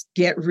things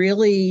get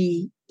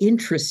really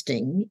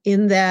interesting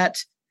in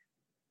that,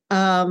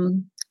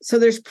 so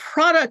there's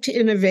product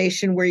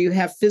innovation where you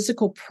have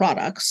physical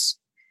products,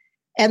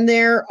 And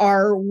there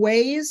are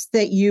ways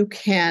that you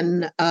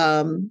can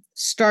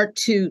start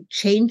to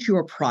change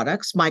your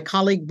products. My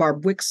colleague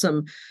Barb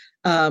Wixom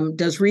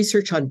does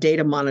research on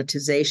data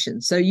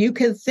monetization. So you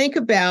can think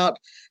about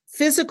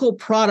physical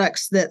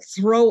products that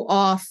throw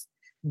off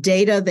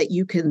data that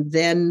you can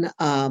then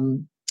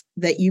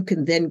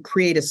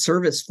create a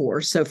service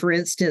for. So, for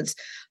instance,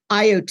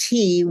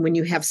 IoT, when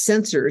you have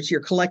sensors, you're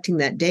collecting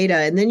that data,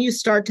 and then you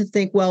start to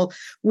think, well,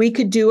 we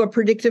could do a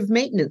predictive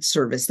maintenance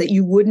service that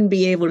you wouldn't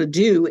be able to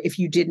do if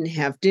you didn't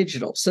have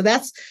digital. So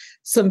that's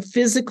some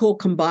physical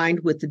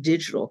combined with the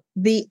digital.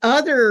 The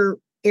other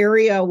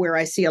area where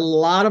I see a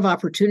lot of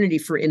opportunity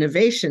for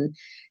innovation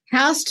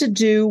has to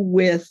do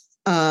with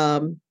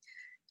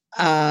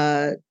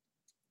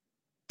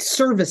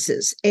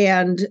services,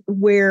 and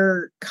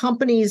where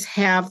companies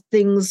have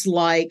things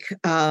like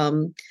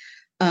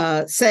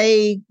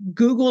say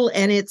Google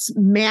and its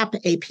Map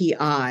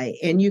API,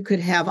 and you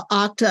could have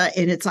Okta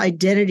and its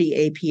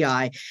Identity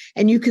API,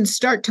 and you can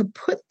start to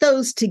put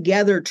those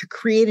together to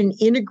create an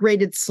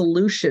integrated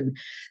solution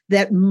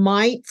that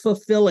might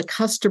fulfill a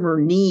customer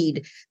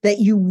need that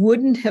you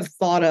wouldn't have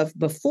thought of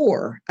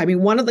before. I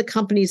mean, one of the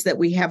companies that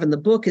we have in the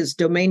book is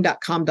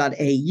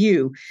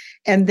domain.com.au,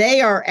 and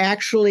they are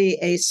actually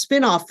a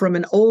spinoff from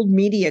an old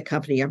media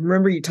company. I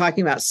remember you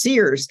talking about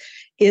Sears,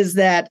 is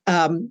that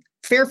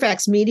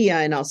Fairfax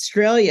Media in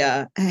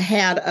Australia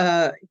had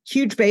a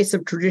huge base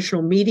of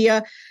traditional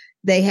media.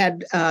 They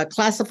had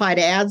classified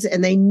ads,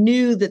 and they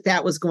knew that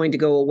that was going to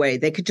go away.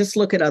 They could just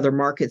look at other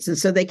markets. And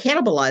so they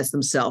cannibalized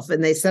themselves,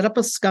 and they set up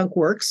a skunk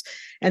works,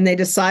 and they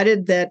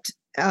decided that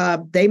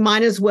they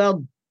might as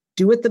well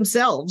do it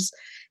themselves.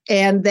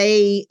 And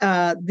they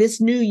this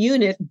new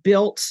unit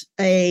built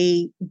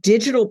a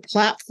digital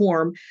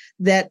platform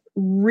that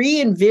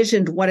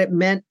re-envisioned what it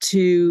meant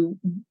to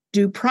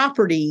do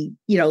property,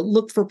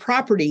 look for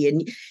property.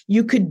 And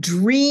you could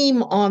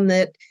dream on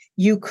that.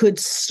 You could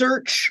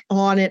search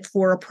on it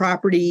for a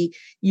property.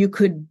 You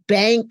could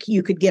bank,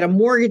 you could get a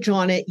mortgage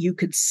on it, you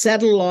could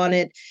settle on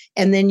it,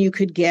 and then you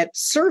could get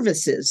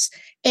services.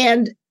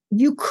 And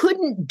you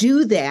couldn't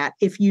do that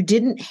if you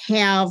didn't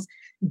have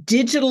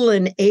digital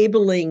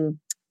enabling,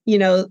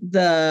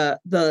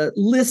 the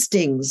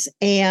listings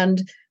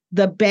and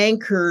the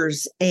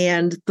bankers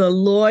and the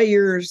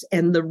lawyers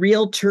and the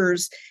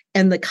realtors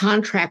and the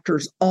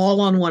contractors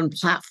all on one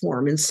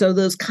platform. And so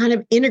those kind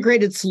of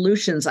integrated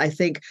solutions, I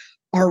think,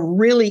 are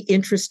really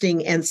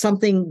interesting and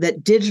something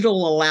that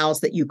digital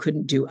allows that you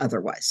couldn't do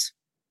otherwise.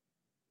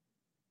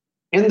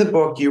 In the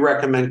book, you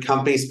recommend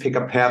companies pick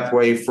a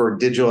pathway for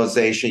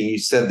digitalization. You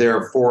said there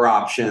are 4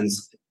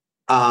 options,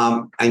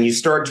 and you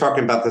started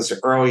talking about this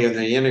earlier in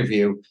the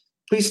interview.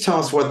 Please tell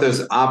us what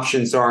those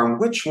options are and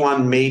which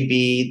one may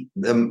be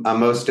the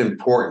most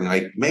important.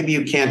 Like maybe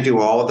you can't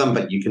do all of them,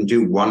 but you can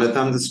do one of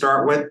them to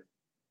start with.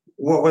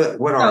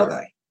 What are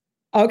they?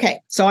 Okay,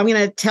 so I'm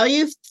going to tell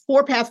you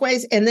 4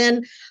 pathways, and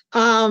then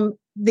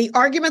the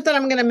argument that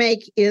I'm going to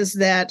make is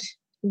that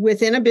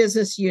within a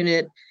business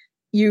unit,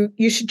 you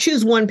should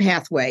choose one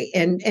pathway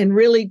and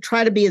really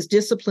try to be as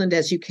disciplined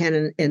as you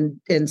can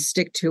and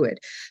stick to it.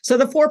 So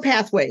the 4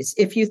 pathways,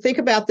 if you think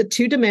about the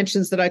 2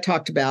 dimensions that I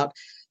talked about,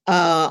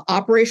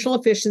 operational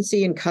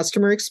efficiency and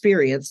customer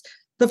experience,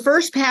 the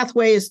first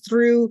pathway is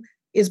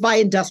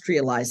by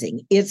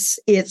industrializing.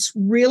 It's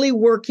really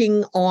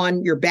working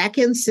on your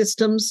back-end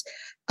systems,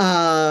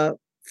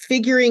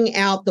 figuring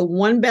out the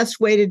one best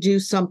way to do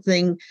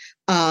something,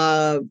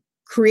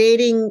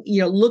 creating,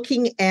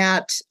 looking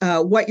at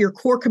what your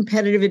core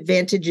competitive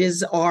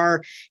advantages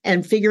are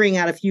and figuring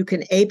out if you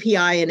can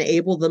API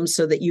enable them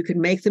so that you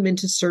can make them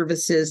into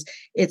services.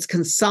 It's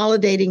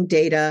consolidating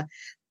data.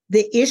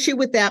 The issue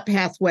with that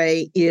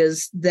pathway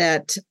is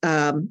that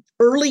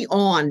early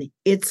on,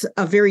 it's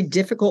a very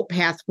difficult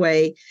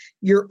pathway.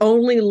 You're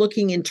only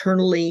looking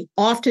internally.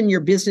 Often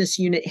your business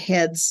unit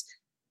heads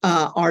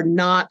you're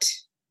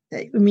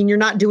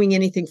not doing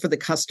anything for the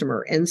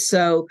customer. And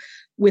so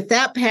with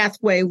that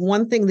pathway,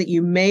 one thing that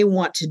you may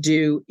want to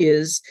do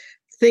is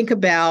think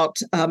about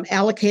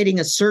allocating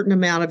a certain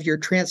amount of your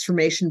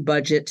transformation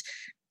budget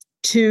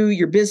to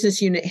your business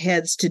unit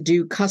heads to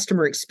do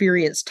customer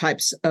experience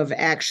types of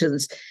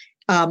actions,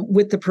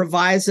 with the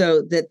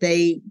proviso that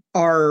they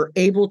are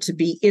able to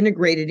be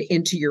integrated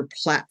into your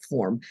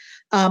platform.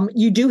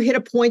 You do hit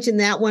a point in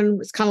that one.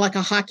 It's kind of like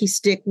a hockey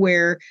stick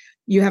where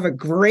you have a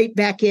great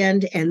back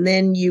end, and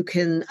then you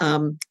can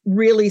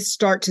really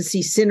start to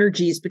see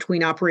synergies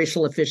between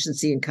operational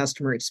efficiency and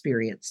customer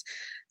experience.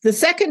 The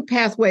second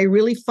pathway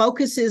really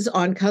focuses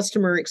on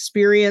customer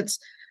experience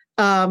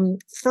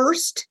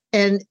first,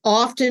 and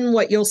often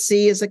what you'll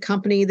see is a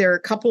company, there are a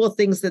couple of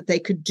things that they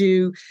could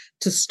do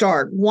to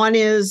start. One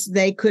is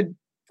they could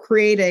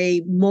create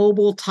a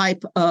mobile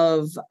type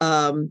of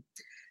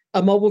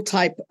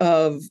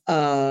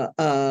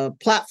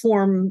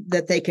platform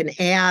that they can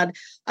add.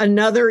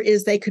 Another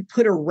is they could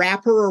put a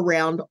wrapper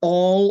around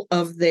all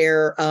of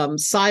their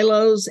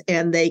silos,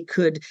 and they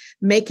could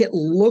make it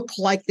look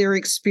like their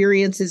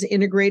experience is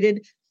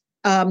integrated.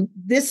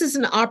 This is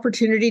an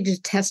opportunity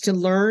to test and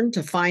learn,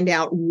 to find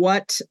out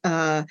what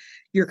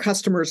your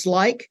customers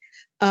like.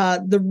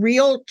 The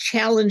real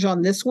challenge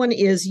on this one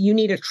is you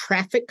need a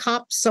traffic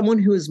cop, someone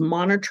who is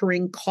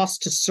monitoring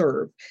cost to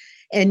serve.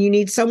 And you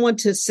need someone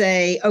to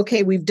say,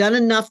 okay, we've done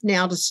enough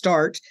now to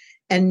start,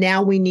 and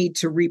now we need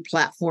to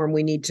re-platform,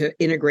 we need to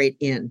integrate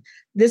in.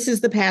 This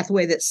is the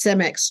pathway that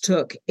Cemex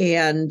took,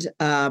 and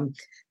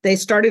they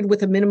started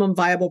with a minimum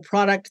viable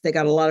product. They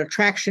got a lot of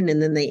traction,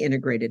 and then they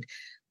integrated.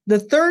 The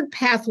third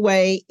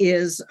pathway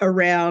is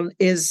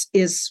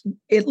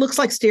it looks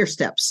like stair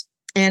steps,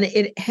 and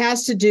it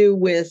has to do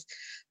with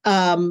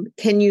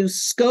can you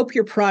scope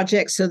your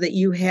project so that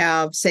you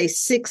have, say,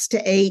 6 to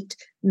 8,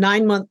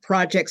 9-month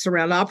projects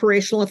around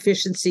operational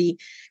efficiency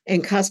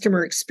and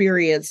customer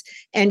experience,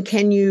 and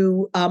can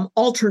you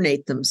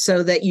alternate them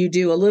so that you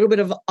do a little bit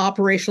of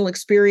operational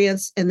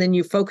experience and then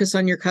you focus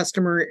on your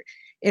customer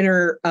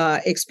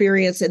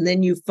experience, and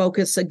then you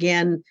focus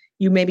again,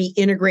 you maybe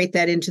integrate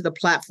that into the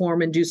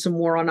platform and do some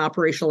more on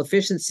operational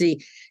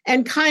efficiency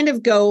and kind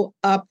of go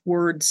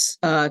upwards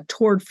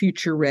toward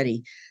future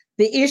ready.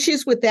 The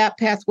issues with that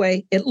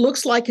pathway, it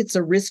looks like it's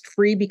a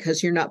risk-free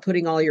because you're not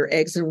putting all your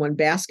eggs in one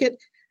basket.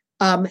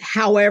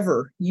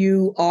 However,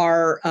 you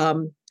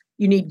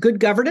need good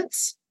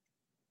governance.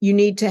 You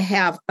need to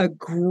have a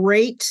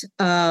great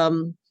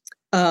roadmap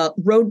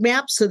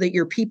so that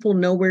your people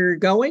know where you're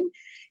going.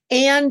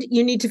 And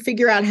you need to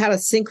figure out how to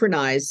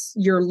synchronize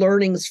your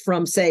learnings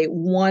from, say,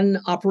 one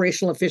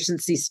operational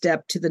efficiency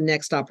step to the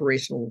next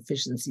operational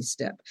efficiency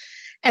step.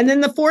 And then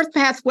the fourth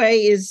pathway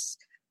is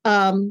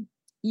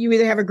you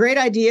either have a great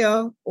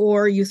idea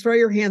or you throw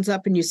your hands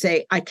up and you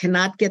say, I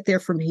cannot get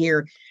there from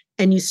here.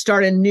 And you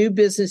start a new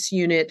business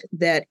unit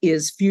that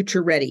is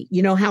future ready.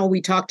 You know how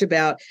we talked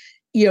about,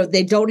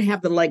 they don't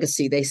have the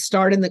legacy. They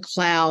start in the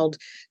cloud.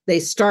 They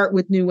start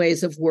with new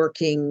ways of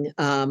working,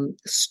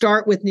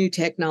 start with new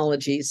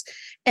technologies.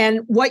 And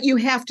what you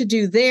have to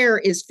do there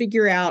is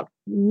figure out,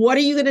 what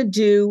are you going to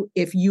do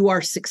if you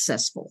are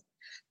successful?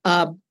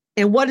 And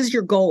what is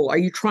your goal? Are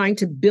you trying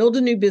to build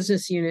a new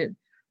business unit?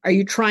 Are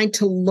you trying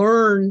to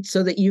learn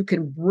so that you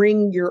can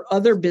bring your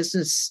other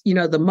business,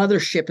 the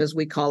mothership, as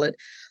we call it,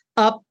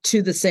 up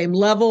to the same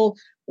level?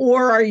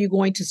 Or are you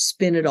going to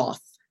spin it off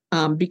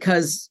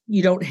because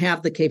you don't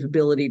have the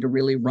capability to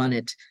really run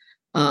it?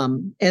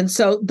 And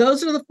so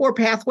those are the 4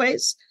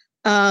 pathways.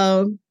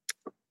 You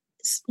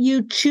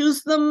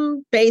choose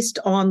them based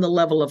on the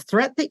level of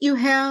threat that you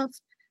have,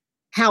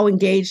 how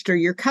engaged are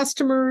your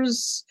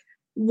customers,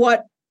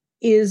 what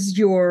is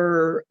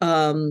your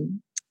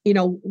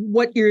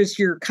what is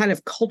your kind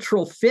of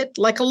cultural fit?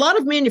 Like a lot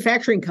of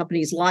manufacturing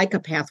companies like a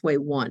pathway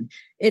 1.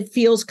 It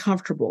feels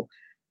comfortable.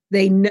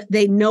 They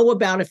know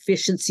about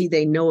efficiency.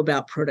 They know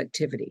about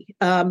productivity.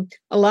 A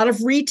lot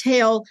of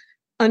retail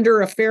under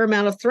a fair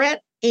amount of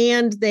threat,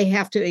 and they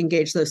have to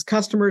engage those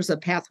customers. A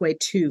pathway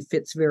 2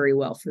 fits very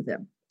well for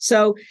them.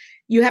 So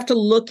you have to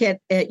look at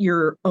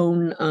your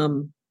own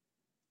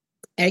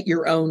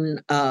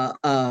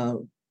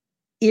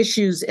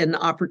issues and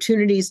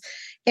opportunities.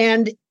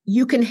 And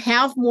you can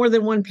have more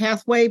than one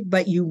pathway,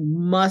 but you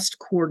must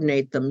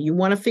coordinate them. You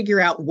want to figure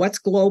out what's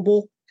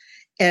global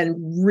and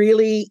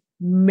really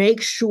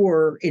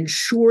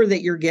ensure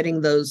that you're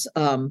getting those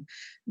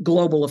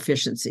global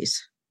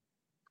efficiencies.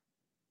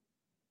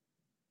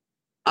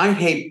 I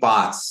hate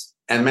bots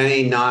and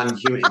many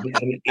non-human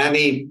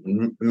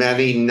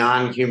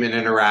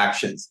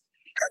interactions.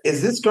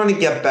 Is this going to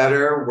get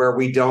better where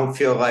we don't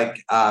feel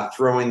like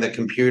throwing the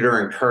computer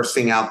and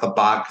cursing out the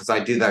bot? Because I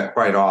do that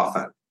quite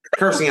often.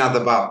 Cursing out the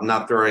bot,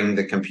 not throwing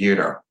the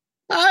computer.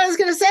 I was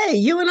going to say,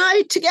 you and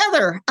I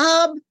together.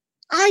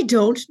 I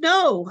don't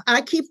know.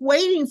 I keep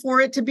waiting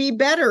for it to be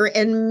better.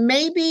 And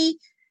maybe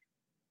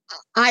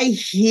I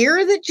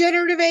hear that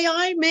generative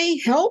AI may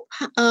help.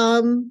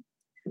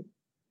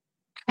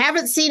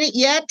 Haven't seen it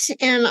yet.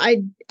 And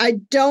I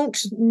don't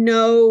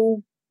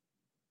know.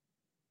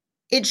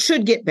 It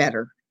should get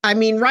better. I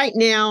mean, right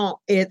now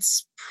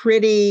it's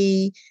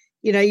pretty,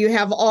 you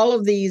have all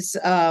of these,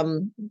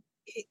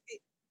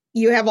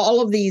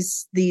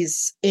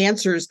 these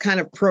answers kind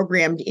of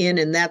programmed in,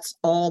 and that's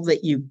all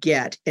that you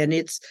get. And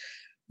it's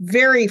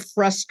very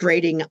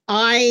frustrating.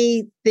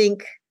 I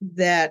think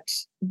that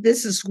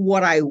this is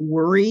what I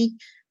worry.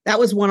 That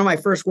was one of my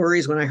first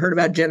worries when I heard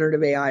about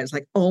generative AI. It's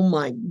like, oh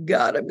my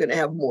God, I'm going to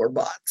have more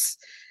bots.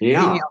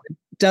 Yeah.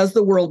 Does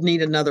the world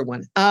need another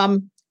one?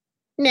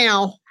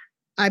 Now,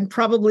 I'm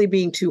probably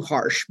being too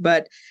harsh,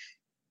 but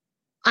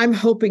I'm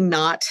hoping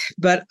not.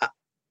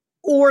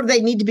 Or they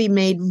need to be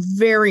made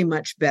very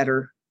much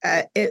better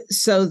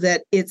so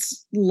that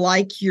it's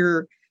like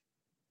you're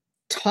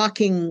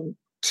talking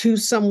to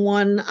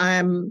someone.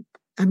 I'm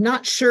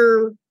not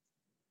sure.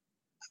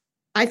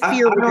 I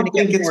fear we're going to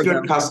get more. I don't think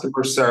it's good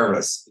customer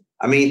service.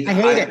 I mean, I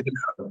hate it.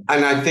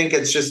 And I think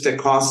it's just a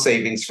cost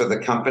savings for the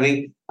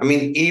company. I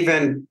mean,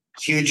 even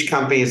huge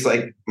companies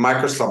like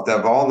Microsoft that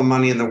have all the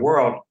money in the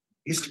world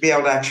used to be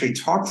able to actually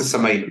talk to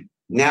somebody.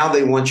 Now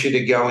they want you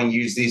to go and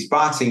use these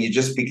bots, and you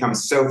just become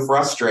so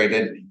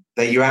frustrated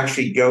that you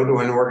actually go to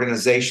an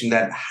organization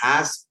that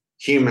has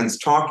humans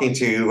talking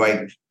to you,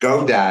 like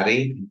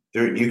GoDaddy.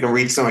 You can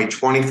reach somebody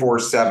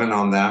 24/7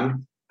 on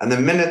them. And the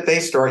minute they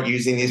start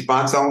using these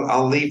bots,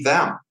 I'll leave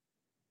them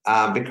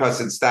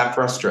because it's that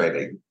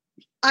frustrating.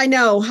 I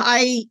know.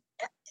 I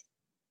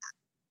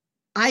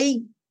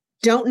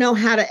don't know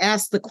how to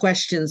ask the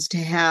questions to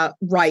have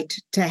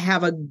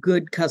a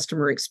good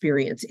customer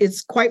experience.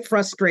 It's quite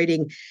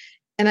frustrating.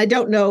 And I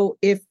don't know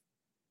if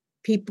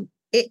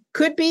it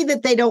could be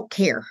that they don't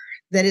care,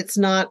 that it's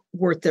not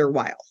worth their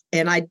while.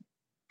 And I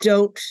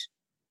don't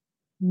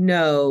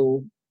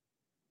know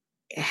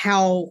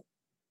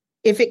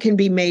if it can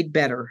be made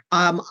better.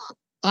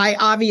 I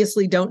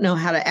obviously don't know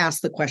how to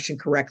ask the question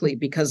correctly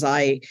because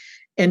I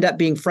end up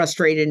being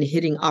frustrated and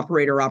hitting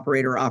operator.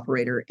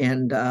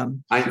 And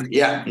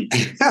yeah,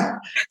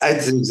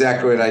 that's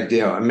exactly what I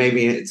do. And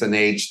maybe it's an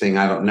age thing.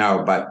 I don't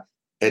know, but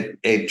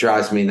it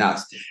drives me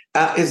nuts.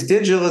 Is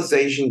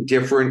digitalization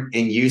different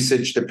in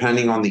usage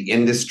depending on the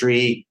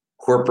industry,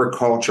 corporate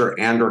culture,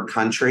 and or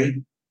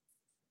country?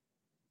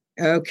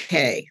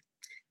 Okay.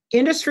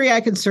 Industry,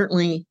 I can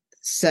certainly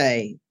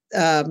say.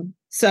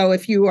 So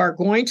if you are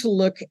going to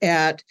look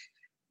at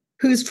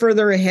who's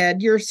further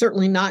ahead, you're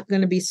certainly not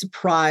going to be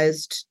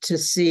surprised to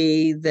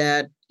see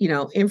that,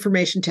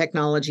 information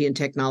technology and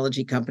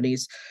technology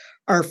companies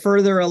are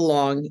further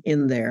along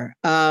in there.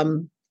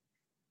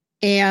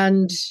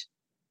 And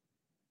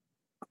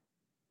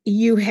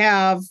you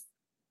have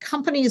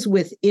companies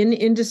within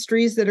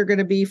industries that are going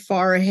to be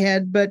far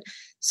ahead, but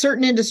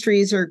certain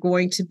industries are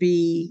going to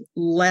be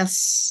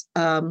less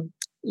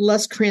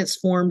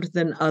transformed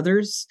than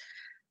others.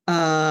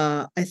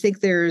 I think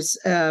there's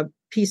a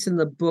piece in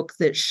the book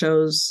that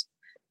shows,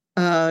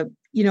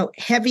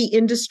 heavy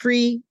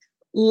industry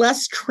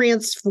less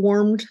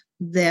transformed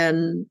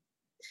than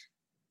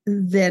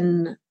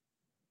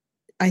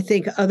I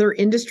think other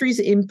industries,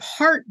 in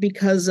part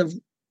because of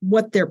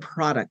what their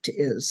product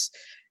is.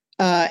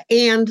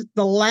 And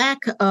the lack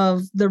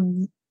of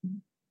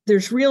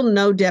there's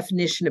no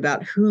definition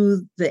about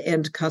who the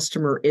end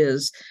customer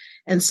is.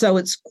 And so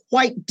it's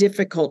quite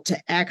difficult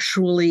to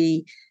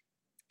actually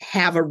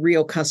have a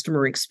real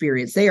customer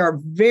experience. They are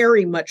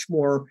very much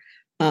more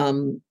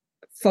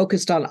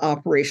focused on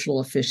operational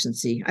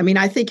efficiency. I mean,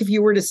 I think if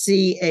you were to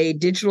see a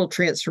digital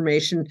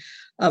transformation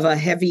of a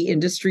heavy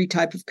industry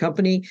type of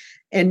company,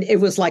 and it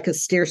was like a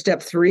stair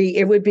step 3,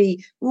 it would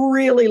be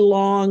really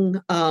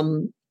long,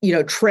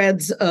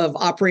 treads of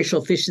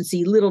operational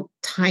efficiency, little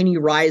tiny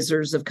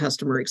risers of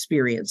customer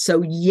experience.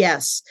 So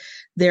yes,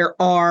 there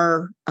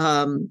are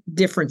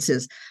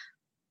differences.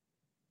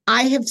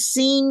 I have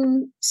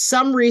seen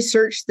some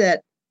research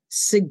that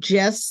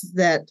suggests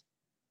that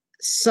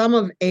some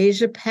of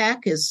Asia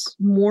Pac is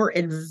more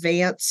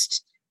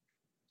advanced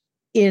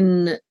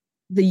in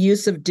the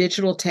use of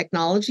digital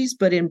technologies,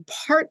 but in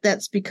part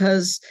that's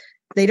because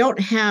they don't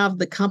have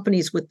the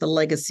companies with the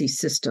legacy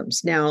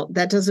systems. Now,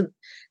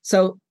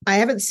 so I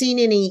haven't seen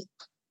any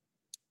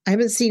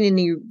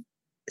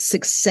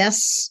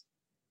success.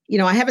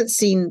 I haven't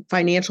seen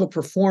financial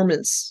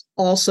performance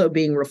also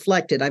being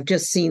reflected. I've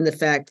just seen the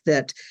fact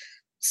that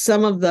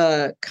some of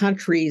the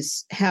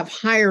countries have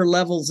higher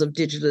levels of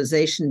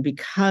digitalization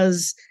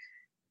because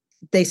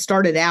they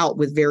started out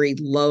with very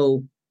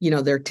low,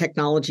 their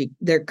technology,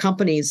 their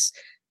companies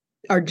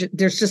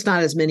there's just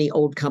not as many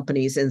old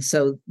companies. And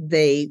so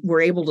they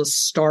were able to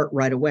start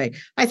right away.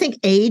 I think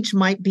age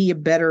might be a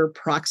better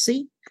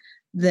proxy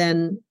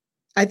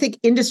I think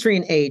industry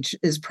and age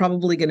is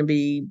probably going to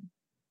be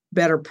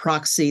better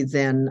proxy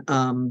than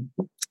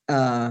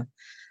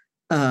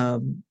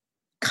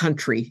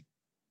country.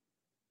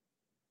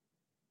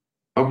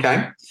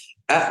 Okay.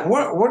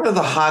 What are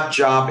the hot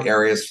job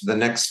areas for the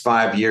next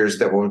 5 years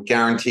that will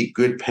guarantee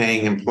good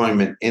paying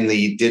employment in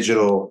the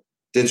digital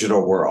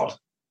world?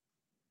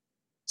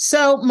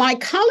 So my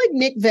colleague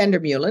Nick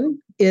Vandermeulen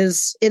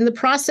is in the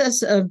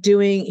process of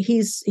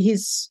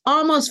he's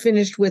almost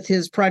finished with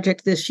his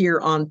project this year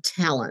on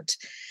talent.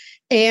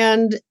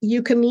 And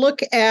you can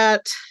look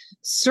at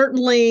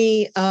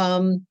certainly,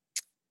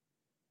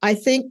 I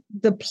think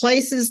the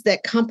places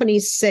that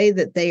companies say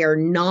that they are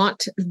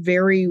not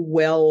very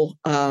well,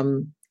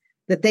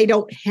 that they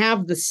don't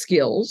have the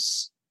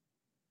skills,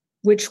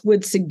 which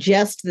would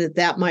suggest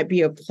that might be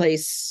a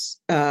place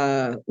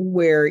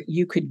where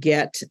you could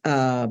get,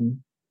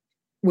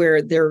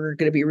 where there are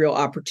going to be real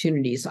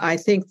opportunities. I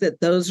think that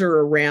those are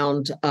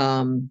around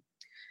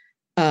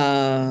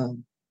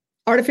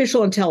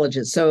artificial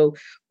intelligence. So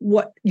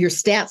what your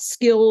stats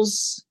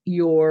skills,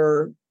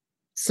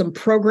 some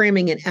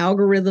programming and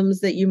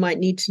algorithms that you might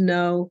need to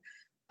know.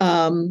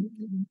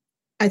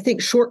 I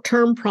think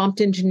short-term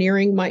prompt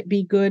engineering might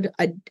be good.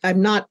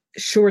 I'm not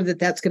sure that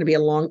that's going to be a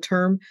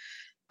long-term.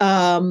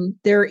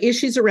 There are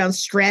issues around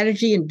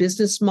strategy and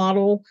business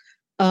model.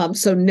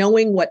 So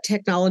knowing what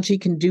technology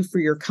can do for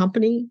your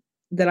company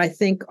that I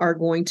think are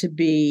going to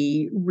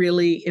be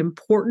really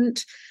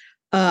important.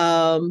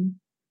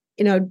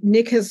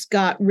 Nick has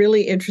got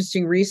really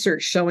interesting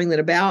research showing that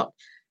about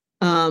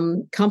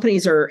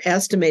companies are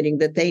estimating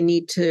that they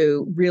need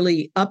to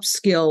really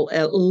upskill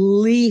at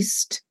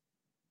least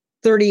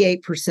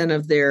 38%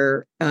 of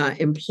their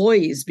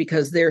employees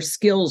because their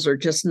skills are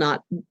just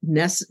not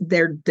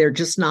they're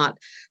just not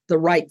the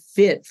right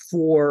fit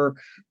for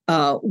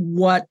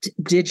what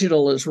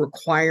digital is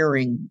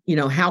requiring,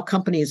 how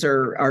companies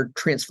are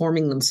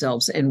transforming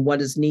themselves and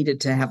what is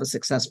needed to have a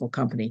successful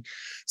company.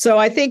 So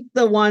I think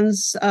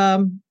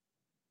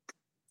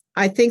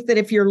I think that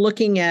if you're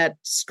looking at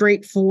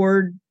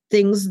straightforward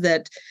things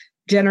that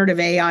generative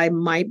AI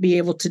might be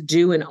able to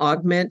do and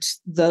augment,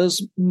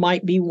 those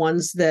might be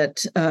ones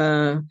that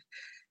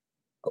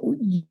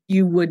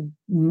you would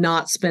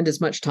not spend as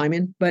much time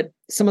in. But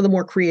some of the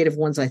more creative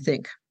ones, I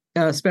think,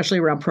 especially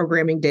around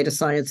programming, data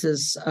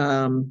sciences,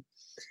 and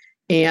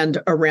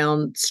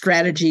around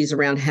strategies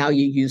around how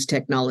you use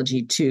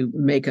technology to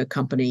make a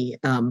company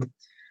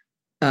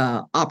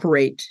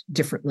operate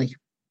differently.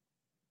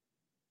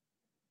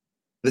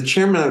 The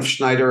chairman of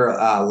Schneider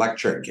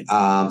Electric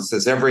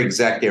says every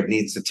executive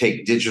needs to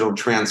take digital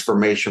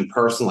transformation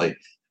personally.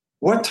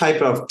 What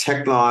type of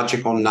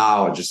technological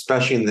knowledge,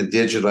 especially in the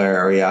digital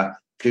area,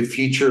 could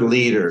future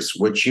leaders,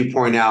 which you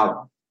point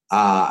out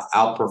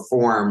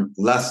outperform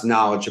less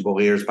knowledgeable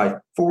leaders by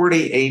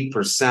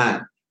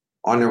 48%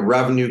 on a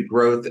revenue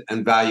growth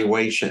and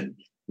valuation,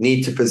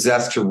 need to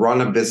possess to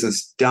run a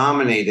business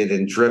dominated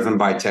and driven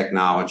by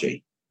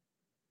technology?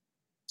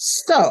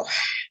 So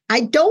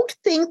I don't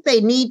think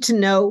they need to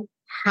know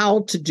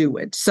how to do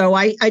it. So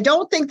I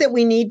don't think that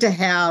we need to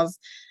have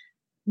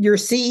your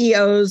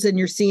CEOs and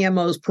your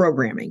CMOs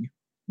programming,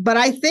 but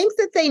I think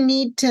that they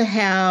need to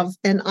have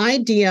an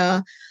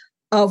idea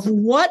of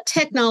what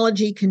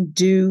technology can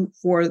do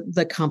for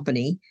the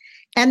company,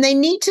 and they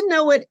need to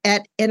know it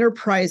at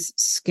enterprise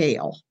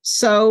scale.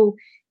 So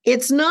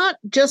it's not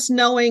just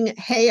knowing,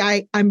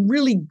 hey, I'm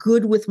really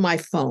good with my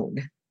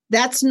phone.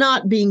 That's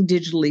not being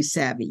digitally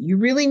savvy. You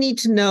really need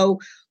to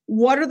know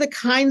what are the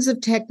kinds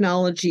of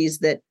technologies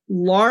that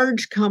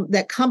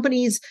that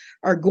companies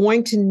are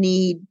going to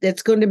need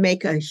that's going to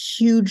make a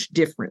huge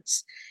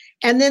difference.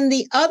 And then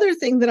the other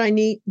thing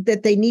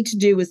that they need to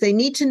do is they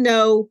need to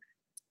know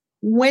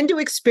when to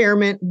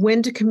experiment,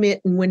 when to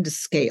commit, and when to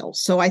scale.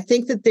 So I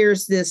think that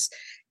there's this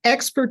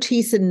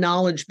expertise and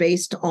knowledge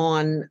based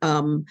on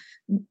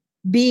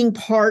being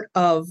part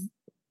of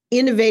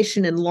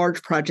innovation in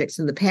large projects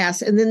in the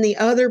past. And then the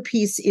other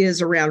piece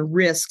is around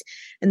risk.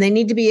 And they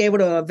need to be able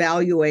to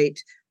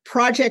evaluate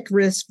project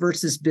risk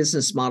versus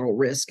business model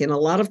risk. And a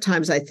lot of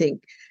times I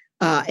think,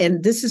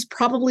 and this is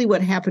probably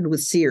what happened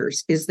with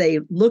Sears, is they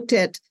looked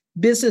at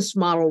business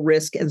model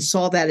risk and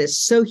saw that as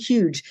so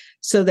huge.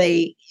 So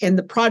and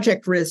the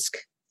project risk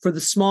for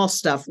the small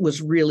stuff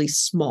was really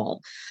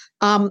small.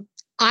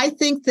 I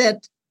think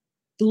that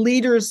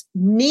leaders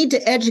need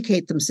to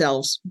educate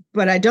themselves,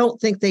 but I don't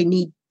think they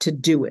need to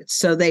do it.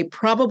 So they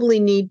probably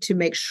need to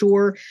make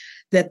sure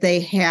that they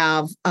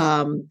have,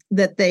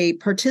 that they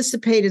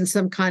participate in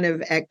some kind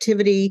of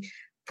activity,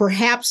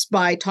 perhaps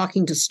by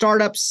talking to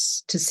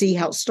startups to see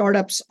how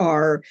startups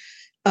are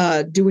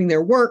doing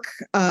their work.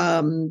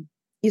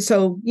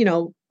 So,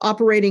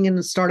 operating in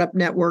the startup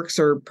networks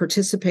or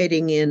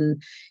participating in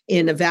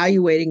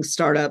evaluating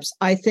startups.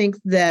 I think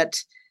that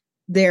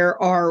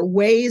there are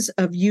ways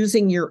of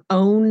using your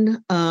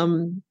own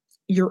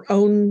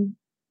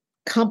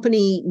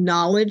company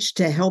knowledge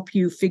to help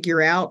you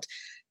figure out,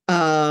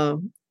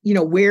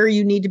 where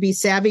you need to be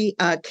savvy.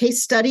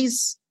 Case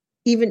studies,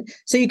 even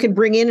so, you can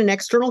bring in an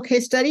external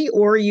case study,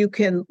 or you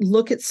can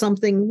look at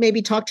something,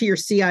 maybe talk to your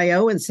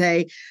CIO and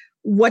say,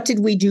 what did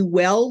we do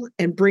well,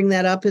 and bring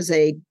that up as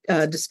a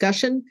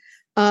discussion.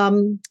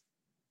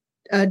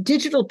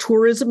 Digital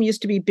tourism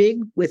used to be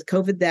big. With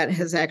COVID, that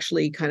has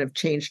actually kind of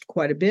changed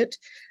quite a bit.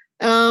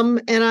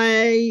 And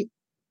I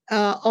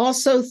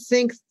also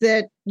think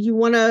that you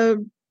want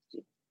to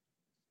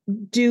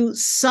do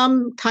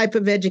some type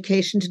of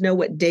education to know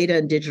what data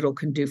and digital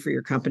can do for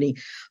your company.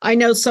 I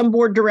know some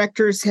board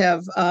directors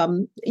have,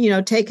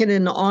 taken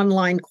an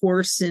online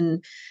course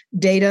in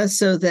data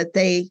so that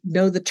they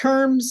know the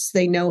terms,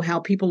 they know how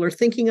people are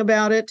thinking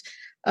about it.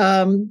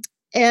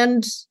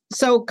 And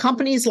so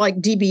companies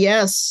like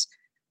DBS,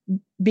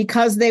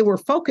 because they were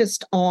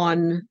focused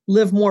on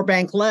live more,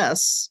 bank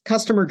less,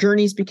 customer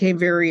journeys became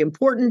very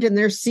important. And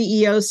their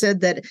CEO said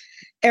that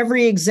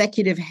every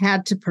executive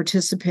had to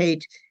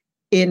participate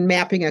in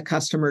mapping a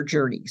customer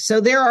journey.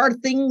 So there are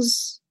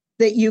things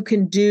that you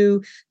can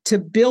do to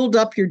build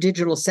up your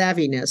digital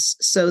savviness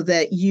so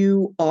that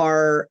you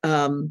are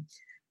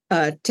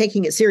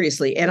taking it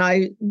seriously. And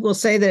I will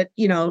say that,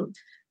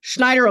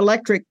 Schneider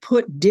Electric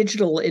put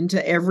digital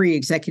into every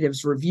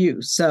executive's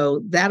review.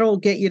 So that'll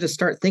get you to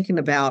start thinking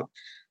about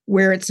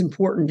where it's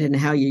important and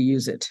how you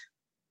use it.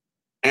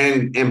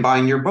 And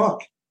buying your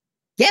book.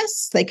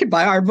 Yes, they could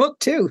buy our book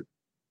too.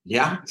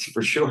 Yeah,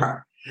 for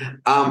sure.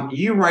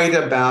 You write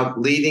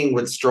about leading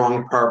with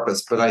strong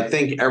purpose, but I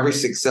think every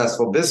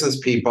successful business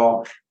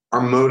people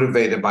are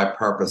motivated by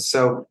purpose.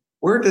 So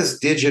where does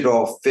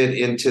digital fit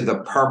into the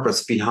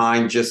purpose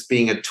behind just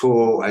being a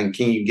tool? And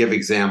can you give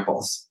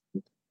examples?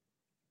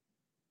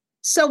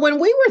 So when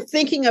we were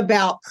thinking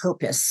about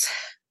purpose,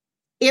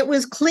 it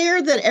was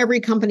clear that every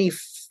company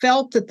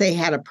felt that they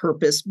had a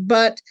purpose,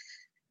 but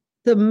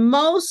the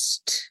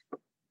most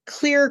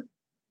clear,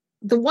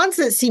 the ones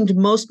that seemed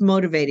most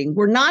motivating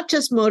were not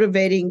just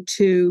motivating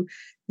to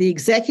the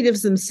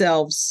executives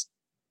themselves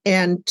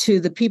and to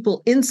the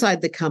people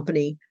inside the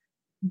company,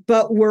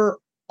 but were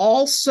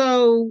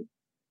also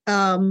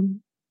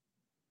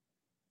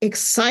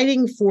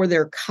exciting for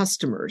their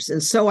customers.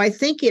 And so I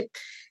think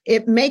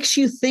it makes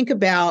you think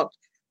about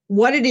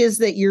what it is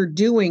that you're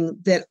doing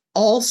that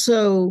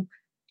also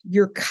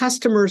your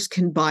customers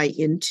can buy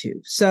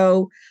into.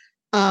 So,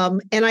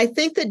 and I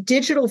think that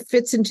digital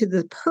fits into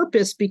the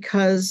purpose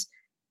because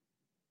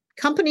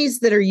companies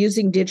that are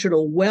using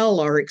digital well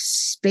are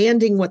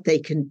expanding what they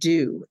can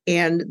do,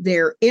 and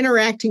they're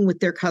interacting with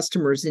their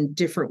customers in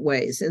different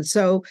ways. And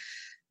so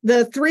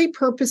the three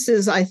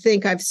purposes I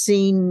think I've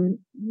seen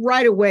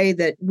right away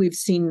that we've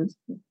seen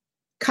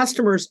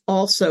customers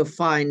also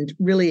find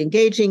really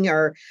engaging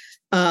are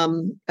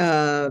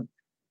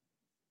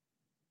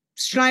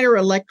Schneider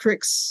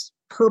Electric's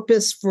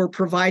purpose for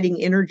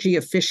providing energy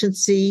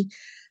efficiency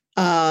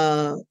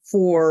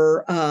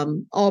for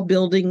all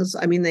buildings.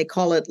 I mean, they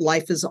call it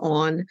Life is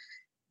On.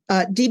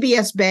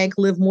 DBS Bank,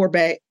 live more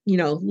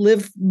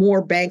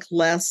bank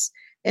less.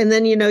 And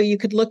then, you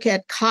could look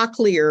at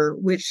Cochlear,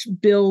 which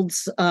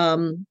builds,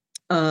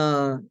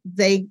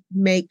 they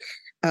make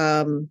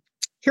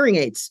hearing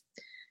aids,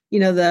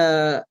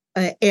 they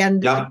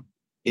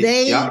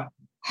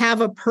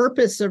have a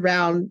purpose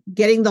around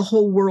getting the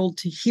whole world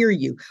to hear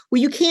you. Well,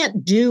 you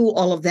can't do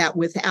all of that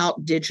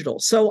without digital.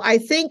 So I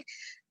think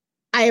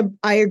I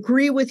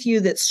agree with you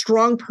that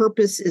strong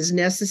purpose is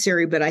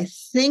necessary, but I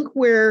think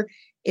where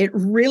it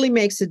really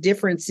makes a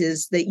difference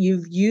is that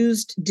you've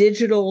used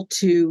digital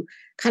to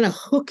kind of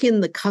hook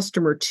in the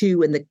customer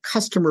too, and the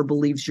customer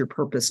believes your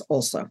purpose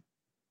also.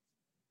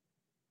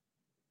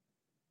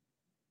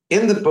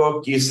 In the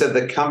book, you said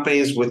that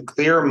companies with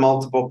clear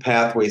multiple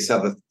pathways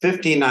have a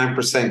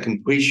 59%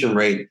 completion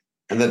rate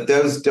and that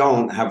those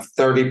don't have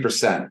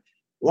 30%.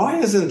 Why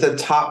isn't the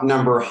top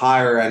number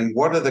higher, and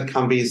what are the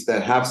companies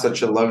that have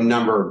such a low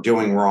number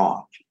doing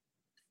wrong?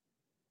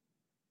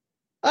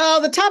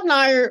 The top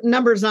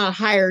number is not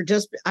higher.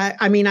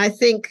 I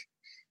think.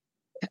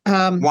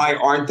 Why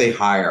aren't they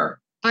higher?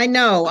 I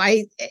know.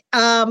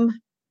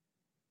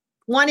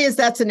 One is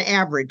that's an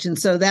average, and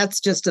so that's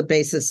just a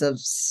basis of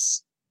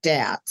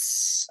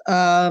stats.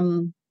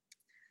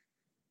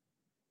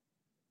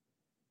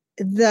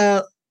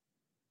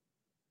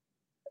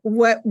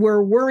 What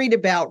we're worried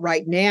about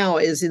right now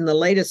is in the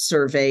latest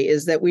survey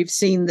is that we've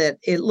seen that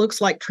it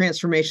looks like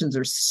transformations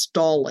are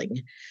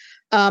stalling.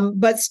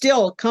 But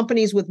still,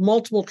 companies with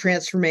multiple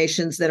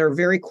transformations that are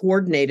very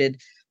coordinated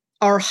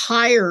are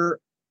higher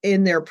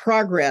in their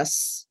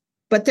progress,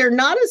 but they're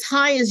not as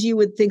high as you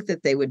would think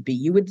that they would be.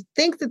 You would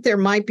think that there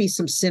might be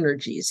some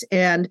synergies,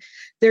 and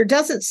there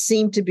doesn't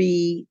seem to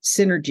be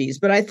synergies.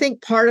 But I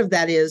think part of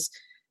that is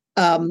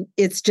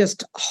it's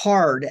just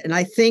hard. And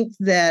I think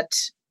that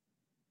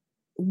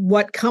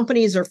what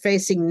companies are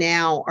facing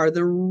now are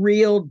the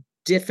real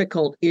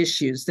difficult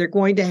issues. They're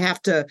going to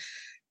have to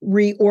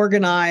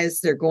reorganize.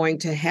 They're going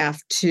to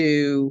have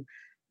to,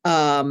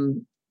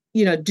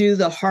 do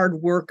the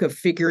hard work of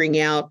figuring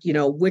out,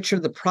 which are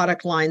the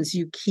product lines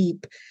you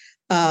keep.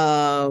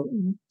 Are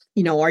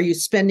you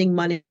spending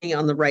money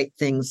on the right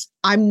things?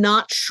 I'm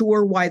not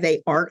sure why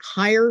they aren't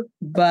higher,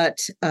 but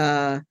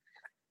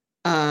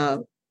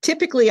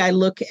typically I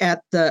look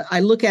at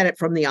it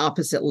from the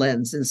opposite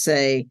lens and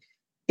say,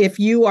 if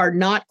you are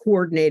not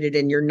coordinated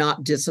and you're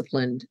not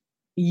disciplined,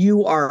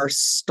 you are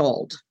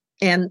stalled.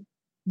 And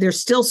they're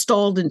still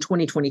stalled in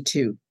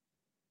 2022.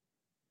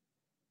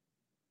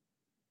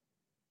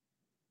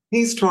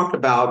 He's talked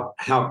about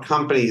how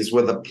companies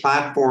with a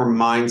platform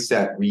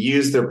mindset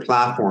use their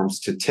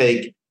platforms to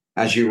take,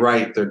 as you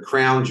write, their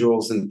crown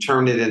jewels and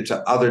turn it into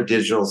other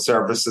digital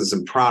services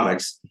and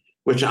products,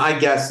 which I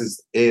guess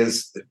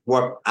is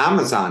what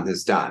Amazon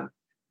has done.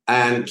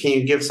 And can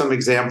you give some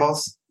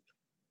examples?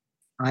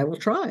 I will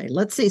try.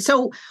 Let's see.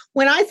 So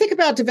when I think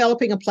about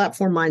developing a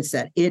platform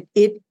mindset, it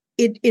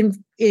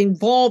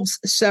involves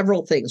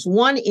several things.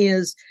 One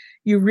is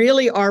you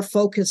really are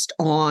focused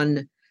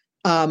on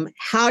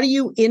how do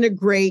you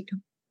integrate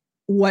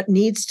what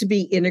needs to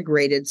be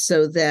integrated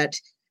so that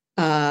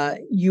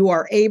you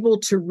are able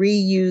to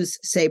reuse,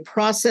 say,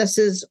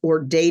 processes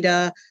or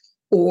data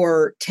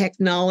or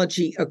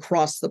technology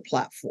across the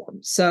platform.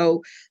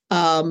 So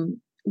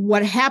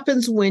what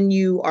happens when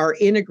you are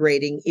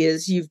integrating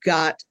is you've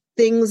got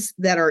things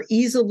that are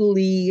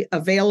easily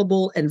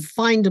available and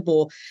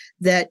findable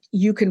that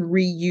you can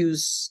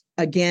reuse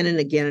again and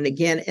again and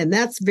again. And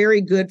that's very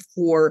good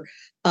for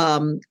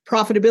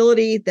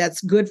profitability.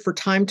 That's good for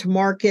time to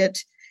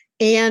market.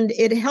 And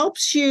it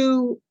helps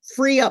you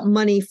free up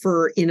money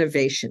for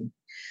innovation.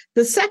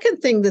 The second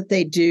thing that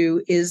they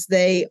do is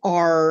they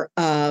are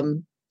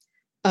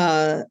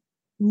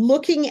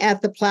looking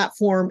at the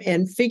platform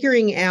and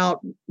figuring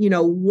out,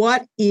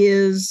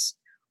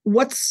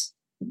 what's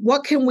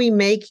what can we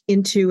make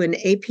into an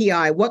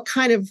API? What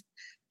kind of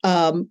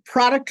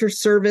product or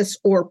service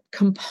or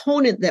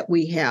component that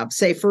we have?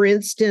 Say, for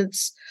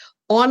instance,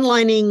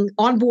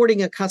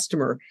 onboarding a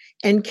customer,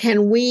 and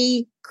can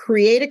we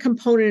create a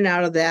component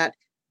out of that,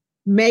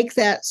 make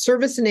that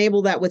service,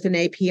 enable that with an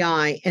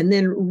API, and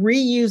then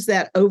reuse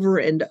that over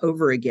and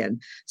over again?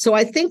 So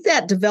I think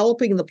that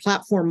developing the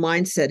platform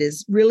mindset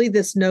is really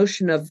this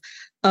notion of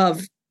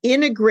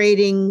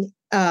integrating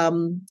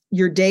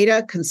your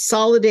data,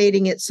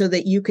 consolidating it so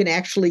that you can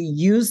actually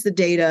use the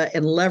data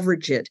and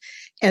leverage it.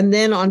 And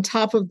then on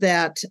top of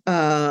that,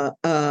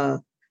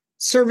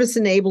 service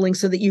enabling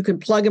so that you can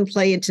plug and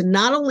play into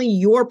not only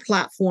your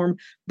platform,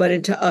 but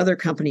into other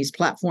companies'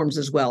 platforms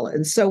as well.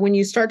 And so when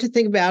you start to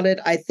think about it,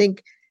 I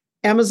think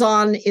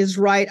Amazon is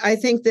right. I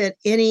think that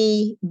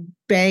any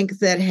bank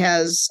that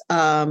has,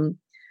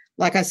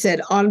 like I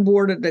said,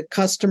 onboarded a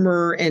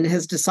customer and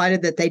has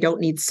decided that they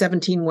don't need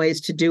 17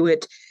 ways to do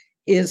it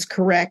is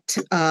correct.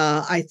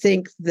 I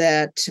think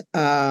that,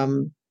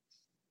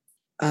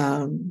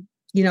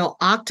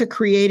 Okta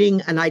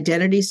creating an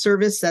identity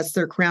service, that's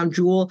their crown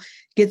jewel,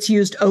 gets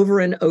used over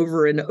and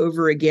over and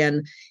over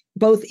again,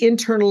 both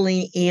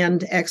internally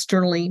and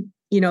externally.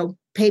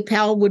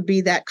 PayPal would be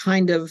that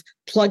kind of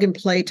plug and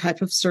play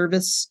type of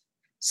service.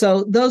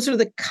 So those are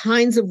the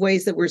kinds of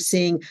ways that we're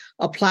seeing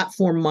a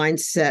platform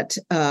mindset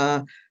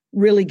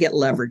really get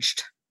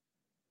leveraged.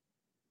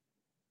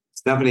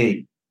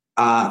 Stephanie,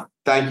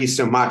 thank you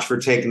so much for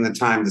taking the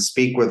time to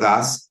speak with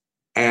us.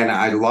 And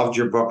I loved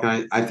your book.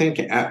 And I think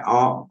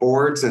all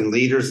boards and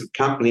leaders of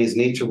companies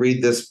need to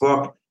read this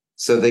book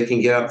so they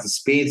can get up to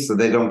speed so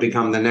they don't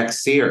become the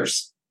next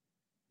Sears.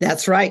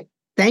 That's right.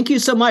 Thank you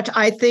so much.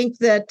 I think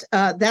that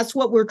that's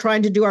what we're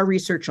trying to do our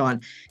research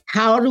on.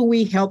 How do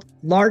we help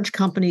large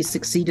companies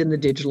succeed in the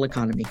digital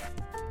economy?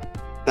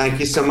 Thank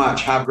you so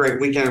much. Have a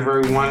great weekend,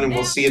 everyone, and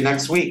we'll see you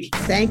next week.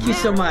 Thank you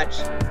so much.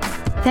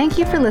 Thank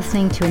you for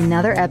listening to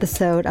another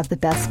episode of The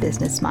Best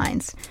Business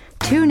Minds.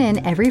 Tune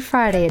in every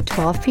Friday at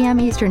 12 p.m.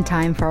 Eastern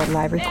Time for our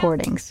live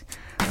recordings.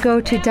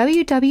 Go to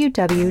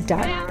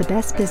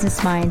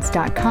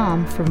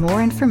www.thebestbusinessminds.com for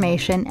more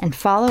information and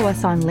follow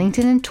us on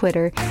LinkedIn and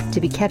Twitter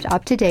to be kept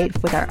up to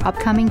date with our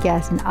upcoming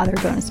guests and other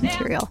bonus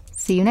material.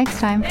 See you next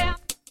time.